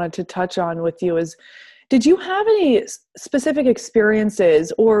subject I wanted to touch on with you is, did you have any specific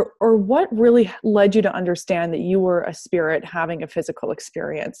experiences or what really led you to understand that you were a spirit having a physical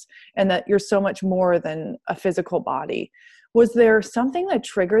experience and that you're so much more than a physical body? Was there something that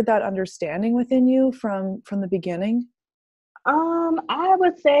triggered that understanding within you from the beginning? I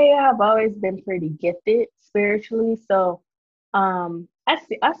would say I've always been pretty gifted spiritually. So, I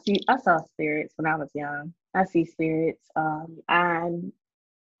saw spirits when I was young. I see spirits.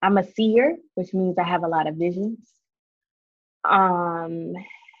 I'm a seer, which means I have a lot of visions. Um,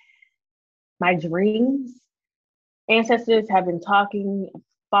 my dreams. Ancestors have been talking,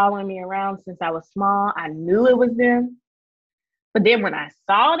 following me around since I was small. I knew it was them. But then when I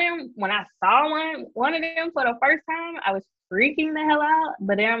saw them, when I saw one of them for the first time, I was freaking the hell out.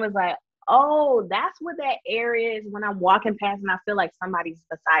 But then I was like, oh, that's what that area is when I'm walking past and I feel like somebody's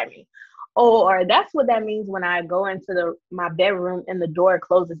beside me. Or that's what that means when I go into my bedroom and the door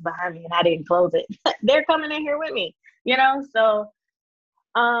closes behind me and I didn't close it. They're coming in here with me, you know? So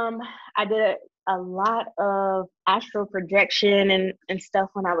I did a lot of astral projection and stuff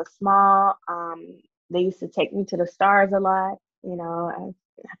when I was small. They used to take me to the stars a lot. You know,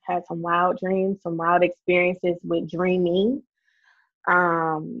 I've had some wild dreams, some wild experiences with dreaming.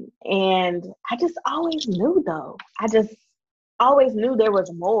 And I just always knew though. I just always knew there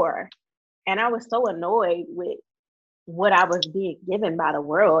was more. And I was so annoyed with what I was being given by the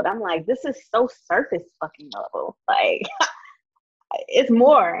world. I'm like, this is so surface fucking level. Like it's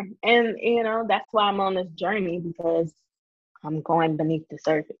more. And you know, that's why I'm on this journey, because I'm going beneath the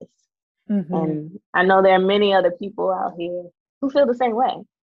surface. Mm-hmm. And I know there are many other people out here who feel the same way.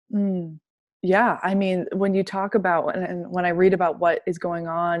 Mm. Yeah, I mean, when you talk about, and when I read about what is going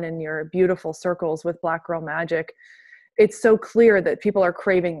on in your beautiful circles with Black Girl Magic, it's so clear that people are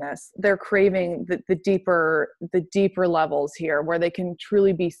craving this. They're craving the deeper levels here, where they can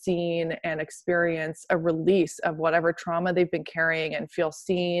truly be seen and experience a release of whatever trauma they've been carrying and feel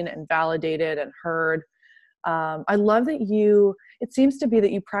seen and validated and heard. I love that it seems to be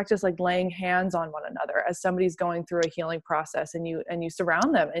that you practice like laying hands on one another as somebody's going through a healing process, and you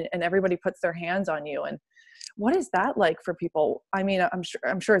surround them, and everybody puts their hands on you. And what is that like for people? I mean,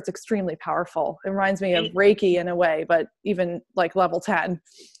 I'm sure it's extremely powerful. It reminds me of Reiki in a way, but even like level 10.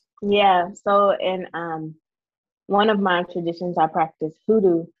 Yeah. So in one of my traditions I practice,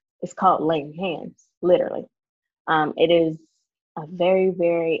 hoodoo, is called laying hands, literally. It is a very,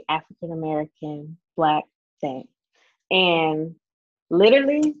 very African American Black thing. And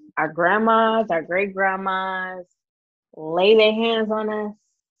literally, our grandmas, our great grandmas lay their hands on us,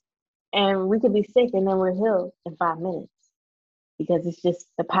 and we could be sick and then we're healed in 5 minutes, because it's just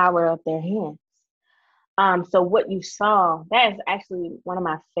the power of their hands. So what you saw, that is actually one of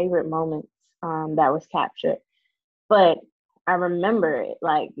my favorite moments that was captured. But I remember it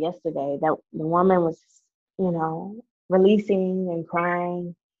like yesterday that the woman was, you know, releasing and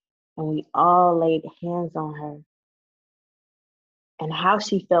crying, and we all laid hands on her. And how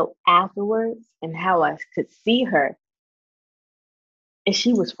she felt afterwards, and how I could see her, and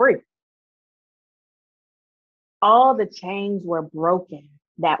she was free. All the chains were broken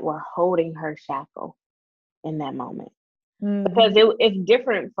that were holding her shackled in that moment. Because Mm-hmm. it's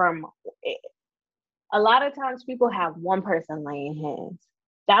different from, a lot of times people have one person laying hands.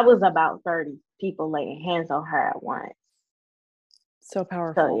 That was about 30 people laying hands on her at once. So So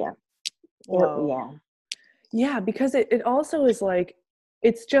powerful. yeah, Whoa. yeah. Yeah, because it also is like,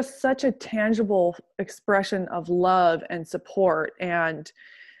 it's just such a tangible expression of love and support. And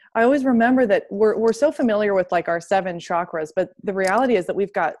I always remember that we're so familiar with like our 7 chakras, but the reality is that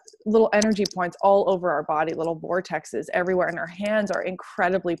we've got little energy points all over our body, little vortexes everywhere, and our hands are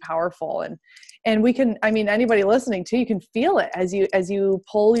incredibly powerful. And we can, I mean, anybody listening to, you can feel it as you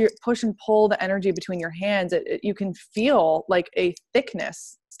push and pull the energy between your hands. You can feel like a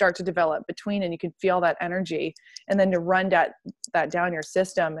thickness start to develop between, and you can feel that energy. And then to run that down your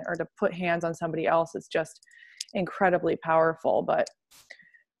system, or to put hands on somebody else, it's just incredibly powerful. But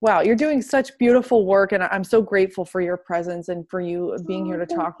wow, you're doing such beautiful work, and I'm so grateful for your presence and for you being here Oh, to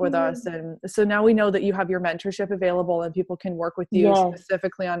thank talk with you. us. And so now we know that you have your mentorship available, and people can work with you Yes,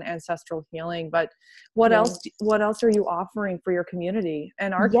 specifically on ancestral healing. But yes, what else are you offering for your community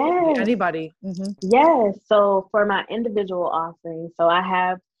and our community? yes, Anybody? Mm-hmm. yes. So for my individual offering, so I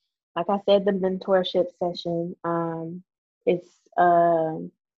have, like I said, the mentorship session. It's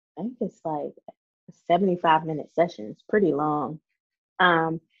I think it's like a 75-minute session. It's pretty long.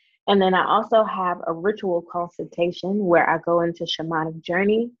 Um, and then I also have a ritual consultation where I go into shamanic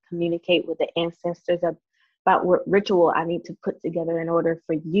journey, communicate with the ancestors about what ritual I need to put together in order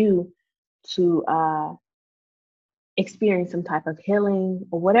for you to experience some type of healing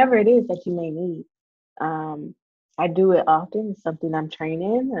or whatever it is that you may need. Um, I do it often. It's something I'm trained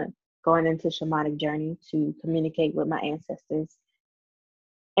in, going into shamanic journey to communicate with my ancestors.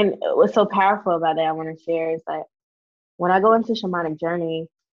 And what's so powerful about that I want to share is that when I go into shamanic journey,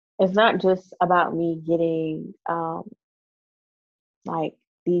 it's not just about me getting like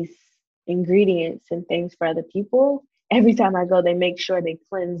these ingredients and things for other people. Every time I go, they make sure they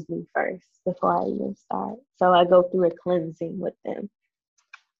cleanse me first before I even start. So I go through a cleansing with them.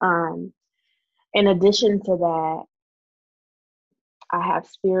 Um, in addition to that, I have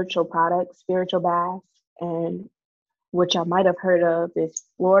spiritual products, spiritual baths, and which I might have heard of is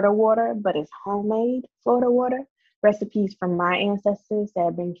Florida water, but it's homemade Florida water. Recipes from my ancestors that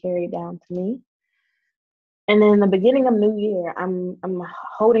have been carried down to me. And then the beginning of New Year, I'm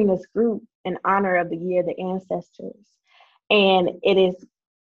holding this group in honor of the year, the ancestors. And it is,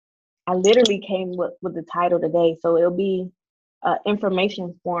 I literally came with the title today. So it'll be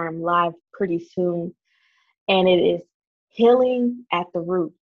information form live pretty soon. And it is Healing at the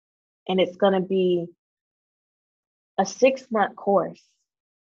Root. And it's going to be a 6-month course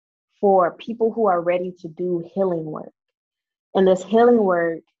for people who are ready to do healing work. And this healing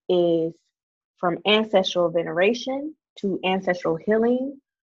work is from ancestral veneration to ancestral healing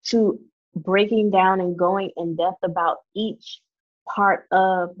to breaking down and going in depth about each part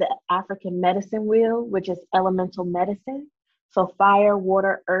of the African medicine wheel, which is elemental medicine. So fire,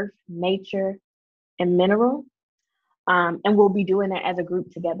 water, earth, nature, and mineral. And we'll be doing that as a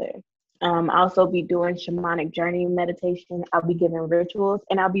group together. I'll also be doing shamanic journey meditation. I'll be giving rituals,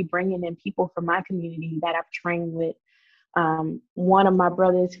 and I'll be bringing in people from my community that I've trained with. One of my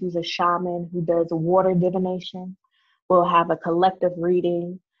brothers who's a shaman who does water divination. We'll have a collective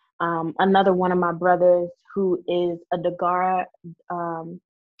reading. Another one of my brothers who is a Dagara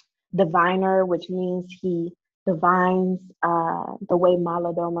diviner, which means he divines the way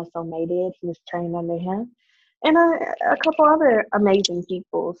Maladoma Somé did. He was trained under him. And a couple other amazing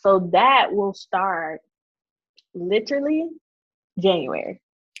people. So that will start literally January.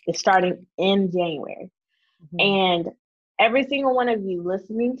 It's starting in January. Mm-hmm. And every single one of you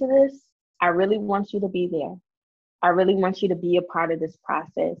listening to this, I really want you to be there. I really want you to be a part of this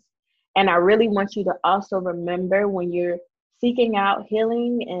process. And I really want you to also remember when you're seeking out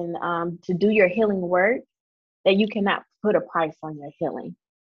healing and to do your healing work, that you cannot put a price on your healing.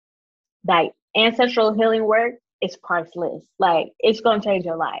 Like ancestral healing work is priceless. Like it's going to change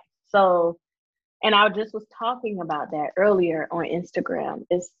your life. So, and I just was talking about that earlier on Instagram,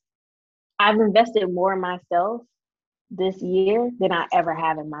 is I've invested more in myself this year than I ever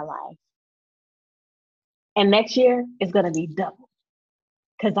have in my life. And next year is going to be double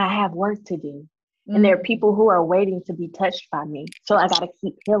because I have work to do. Mm-hmm. And there are people who are waiting to be touched by me. So I got to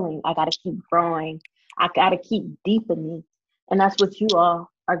keep healing. I got to keep growing. I got to keep deepening. And that's what you all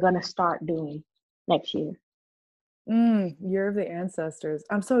are going to start doing next year. Year of the Ancestors.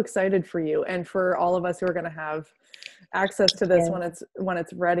 I'm so excited for you and for all of us who are going to have access to this when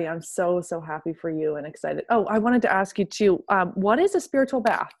it's ready. I'm so happy for you and excited. Oh, I wanted to ask you too, what is a spiritual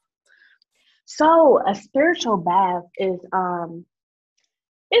bath? So a spiritual bath is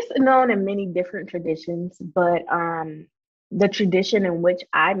it's known in many different traditions, but the tradition in which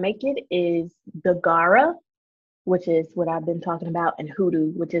I make it is Dagara, which is what I've been talking about, and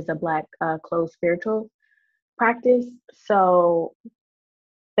Hoodoo, which is a Black clothes spiritual practice. So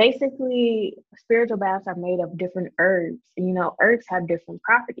basically, spiritual baths are made of different herbs. You know, herbs have different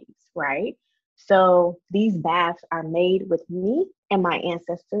properties, right? So these baths are made with me and my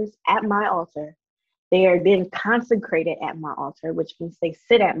ancestors at my altar. They are then consecrated at my altar, which means they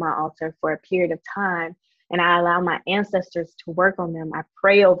sit at my altar for a period of time, and I allow my ancestors to work on them. I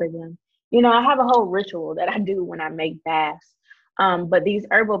pray over them. You know, I have a whole ritual that I do when I make baths. But these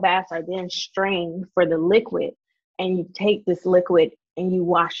herbal baths are then strained for the liquid, and you take this liquid and you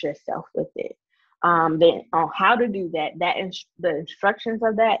wash yourself with it. Then on how to do that, the instructions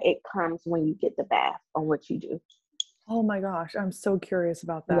of that, it comes when you get the bath on what you do. Oh my gosh, I'm so curious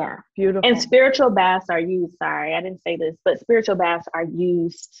about that. Yeah. Beautiful. And spiritual baths are used, sorry, I didn't say this, but spiritual baths are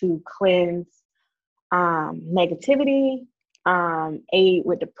used to cleanse negativity, aid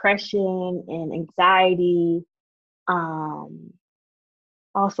with depression and anxiety, all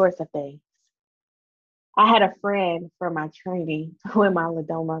sorts of things. I had a friend from my training with my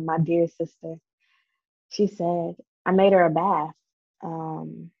Ladoma, my dear sister. She said, I made her a bath.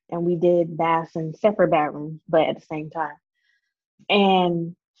 And we did baths in separate bathrooms, but at the same time.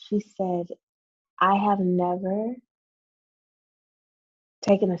 And she said, I have never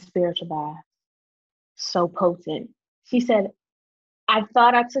taken a spiritual bath so potent. She said, I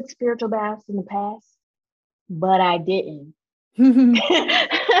thought I took spiritual baths in the past, but I didn't.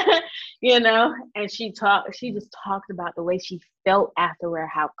 You know, and she just talked about the way she felt afterward,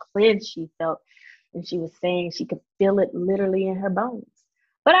 how cleansed she felt. And she was saying she could feel it literally in her bones.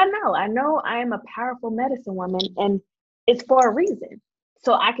 But I know I am a powerful medicine woman, and it's for a reason.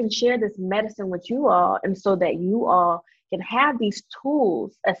 So I can share this medicine with you all, and so that you all can have these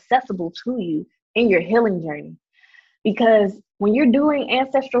tools accessible to you in your healing journey. Because when you're doing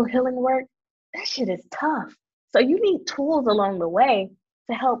ancestral healing work, that shit is tough. So you need tools along the way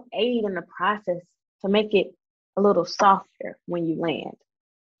to help aid in the process to make it a little softer when you land.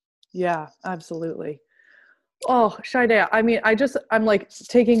 Yeah, absolutely. Oh, Shydeia, I mean, I'm like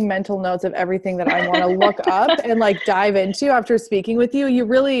taking mental notes of everything that I want to look up and like dive into after speaking with you. You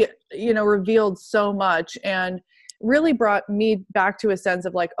really, revealed so much and really brought me back to a sense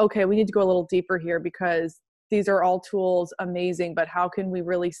of like, okay, we need to go a little deeper here because these are all tools, amazing, but how can we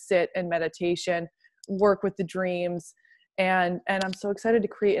really sit in meditation, work with the dreams? And I'm so excited to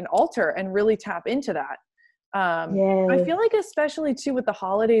create an altar and really tap into that. I Yes. feel like especially too with the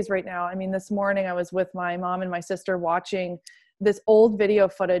holidays right now. I mean, this morning I was with my mom and my sister watching this old video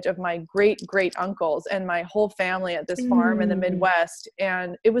footage of my great great uncles and my whole family at this farm in the Mm. Midwest.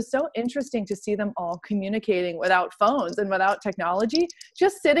 And it was so interesting to see them all communicating without phones and without technology,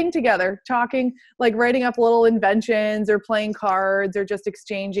 just sitting together, talking, like writing up little inventions or playing cards or just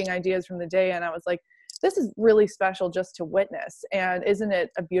exchanging ideas from the day. And I was like, this is really special just to witness. And isn't it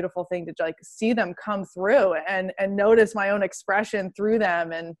a beautiful thing to like see them come through and notice my own expression through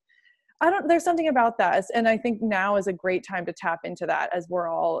them? And there's something about that. And I think now is a great time to tap into that as we're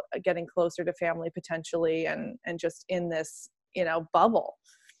all getting closer to family potentially and just in this, bubble.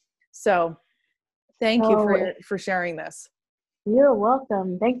 So thank you So for sharing this. you're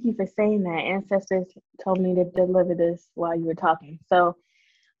welcome. Thank you for saying that. Ancestors told me to deliver this while you were talking. So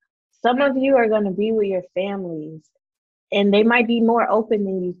some of you are going to be with your families, and they might be more open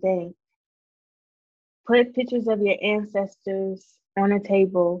than you think. Put pictures of your ancestors on a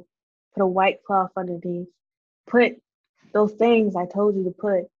table, put a white cloth underneath, put those things I told you to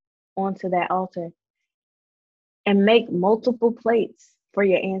put onto that altar, and make multiple plates for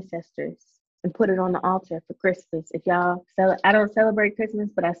your ancestors and put it on the altar for Christmas. If y'all I don't celebrate Christmas,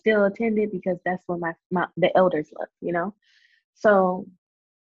 but I still attend it because that's what the elders love. So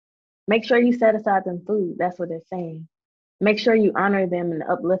make sure you set aside them food. That's what they're saying. Make sure you honor them and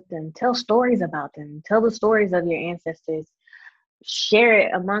uplift them. Tell stories about them. Tell the stories of your ancestors. Share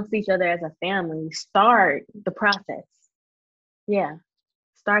it amongst each other as a family. Start the process. Yeah,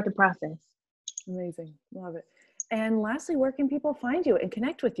 start the process. Amazing. Love it. And lastly, where can people find you and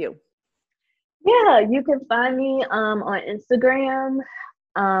connect with you? Yeah, you can find me on Instagram.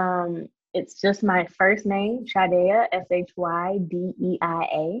 It's just my first name, Shydeia, Shydeia.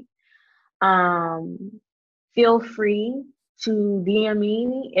 Feel free to DM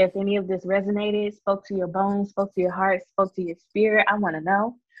me if any of this resonated, spoke to your bones, spoke to your heart, spoke to your spirit. I want to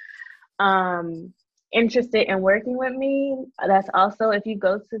know. Um, Interested in working with me? That's also, if you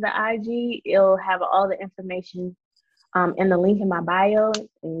go to the IG, it'll have all the information in the link in my bio,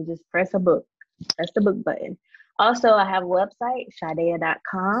 and you just press the book button. Also, I have a website,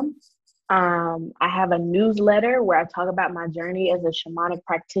 Shydeia.com. I have a newsletter where I talk about my journey as a shamanic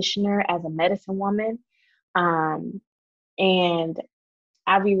practitioner, as a medicine woman. And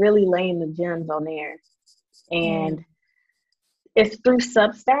I'll be really laying the gems on there. And it's through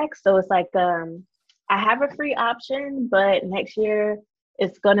Substack. So it's like, I have a free option, but next year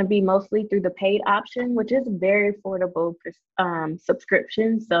it's going to be mostly through the paid option, which is a very affordable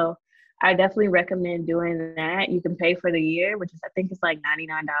subscription. So I definitely recommend doing that. You can pay for the year, which is, I think it's like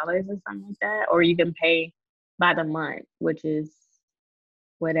 $99 or something like that. Or you can pay by the month, which is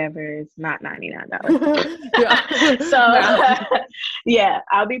whatever is not $99. Yeah. So yeah,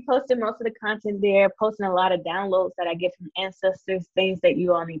 I'll be posting most of the content there, posting a lot of downloads that I get from ancestors, things that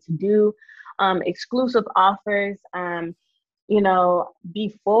you all need to do, exclusive offers.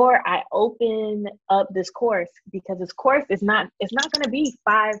 Before I open up this course, because this course it's not going to be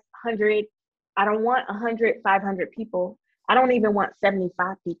 500. I don't want 100, 500 people. I don't even want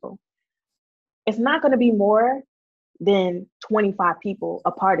 75 people. It's not going to be more than 25 people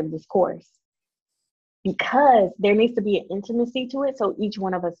a part of this course, because there needs to be an intimacy to it, so each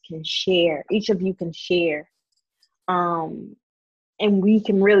one of us can share, each of you can share, and we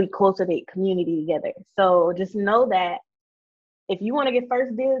can really cultivate community together. So just know that if you want to get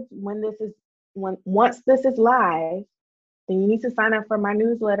first dibs once this is live, then you need to sign up for my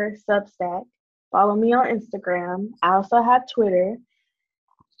newsletter, Substack. Follow me on Instagram. I also have Twitter.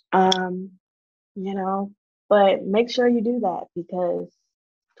 um but make sure you do that, because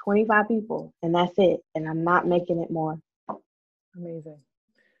 25 people and that's it, and I'm not making it more. Amazing.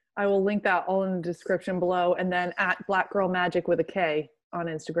 I will link that all in the description below, and then at Black Girl Magic with a K on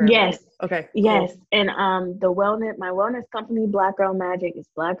Instagram. Yes. Okay. Yes. Cool. And my wellness company, Black Girl Magic, is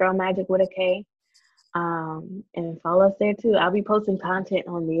Black Girl Magic with a K. And follow us there too. I'll be posting content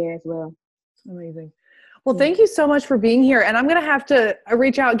on there as well. Amazing. Well, thank you so much for being here. And I'm going to have to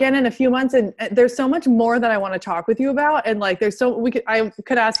reach out again in a few months. And there's so much more that I want to talk with you about. And like, I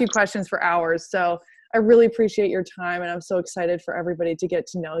could ask you questions for hours. So I really appreciate your time. And I'm so excited for everybody to get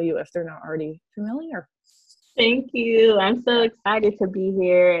to know you if they're not already familiar. Thank you. I'm so excited to be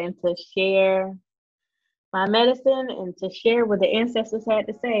here and to share my medicine and to share what the ancestors had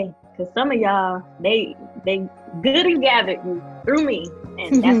to say. Because some of y'all, they good and gathered through me,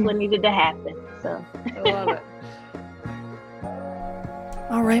 and that's what needed to happen. So I love it.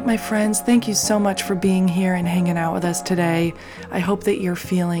 All right, my friends, thank you so much for being here and hanging out with us today. I hope that you're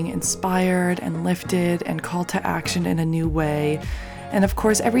feeling inspired and lifted and called to action in a new way. And of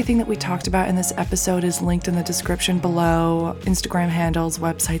course, everything that we talked about in this episode is linked in the description below, Instagram handles,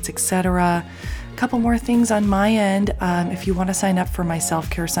 websites, etc. A couple more things on my end. If you want to sign up for my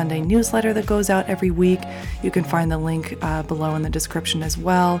Self-Care Sunday newsletter that goes out every week, you can find the link below in the description as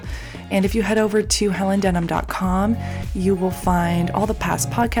well. And if you head over to helendenham.com, you will find all the past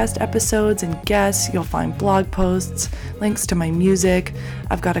podcast episodes and guests. You'll find blog posts, links to my music.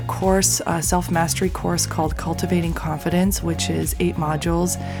 I've got a course, a self-mastery course called Cultivating Confidence, which is 8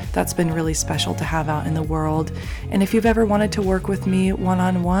 modules. That's been really special to have out in the world. And if you've ever wanted to work with me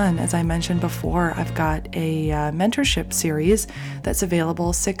one-on-one, as I mentioned before, I've got a mentorship series that's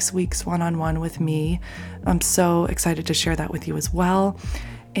available, 6 weeks one-on-one with me. I'm so excited to share that with you as well.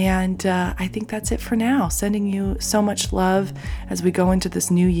 And I think that's it for now. Sending you so much love as we go into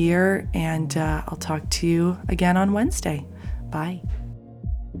this new year, and I'll talk to you again on Wednesday. Bye.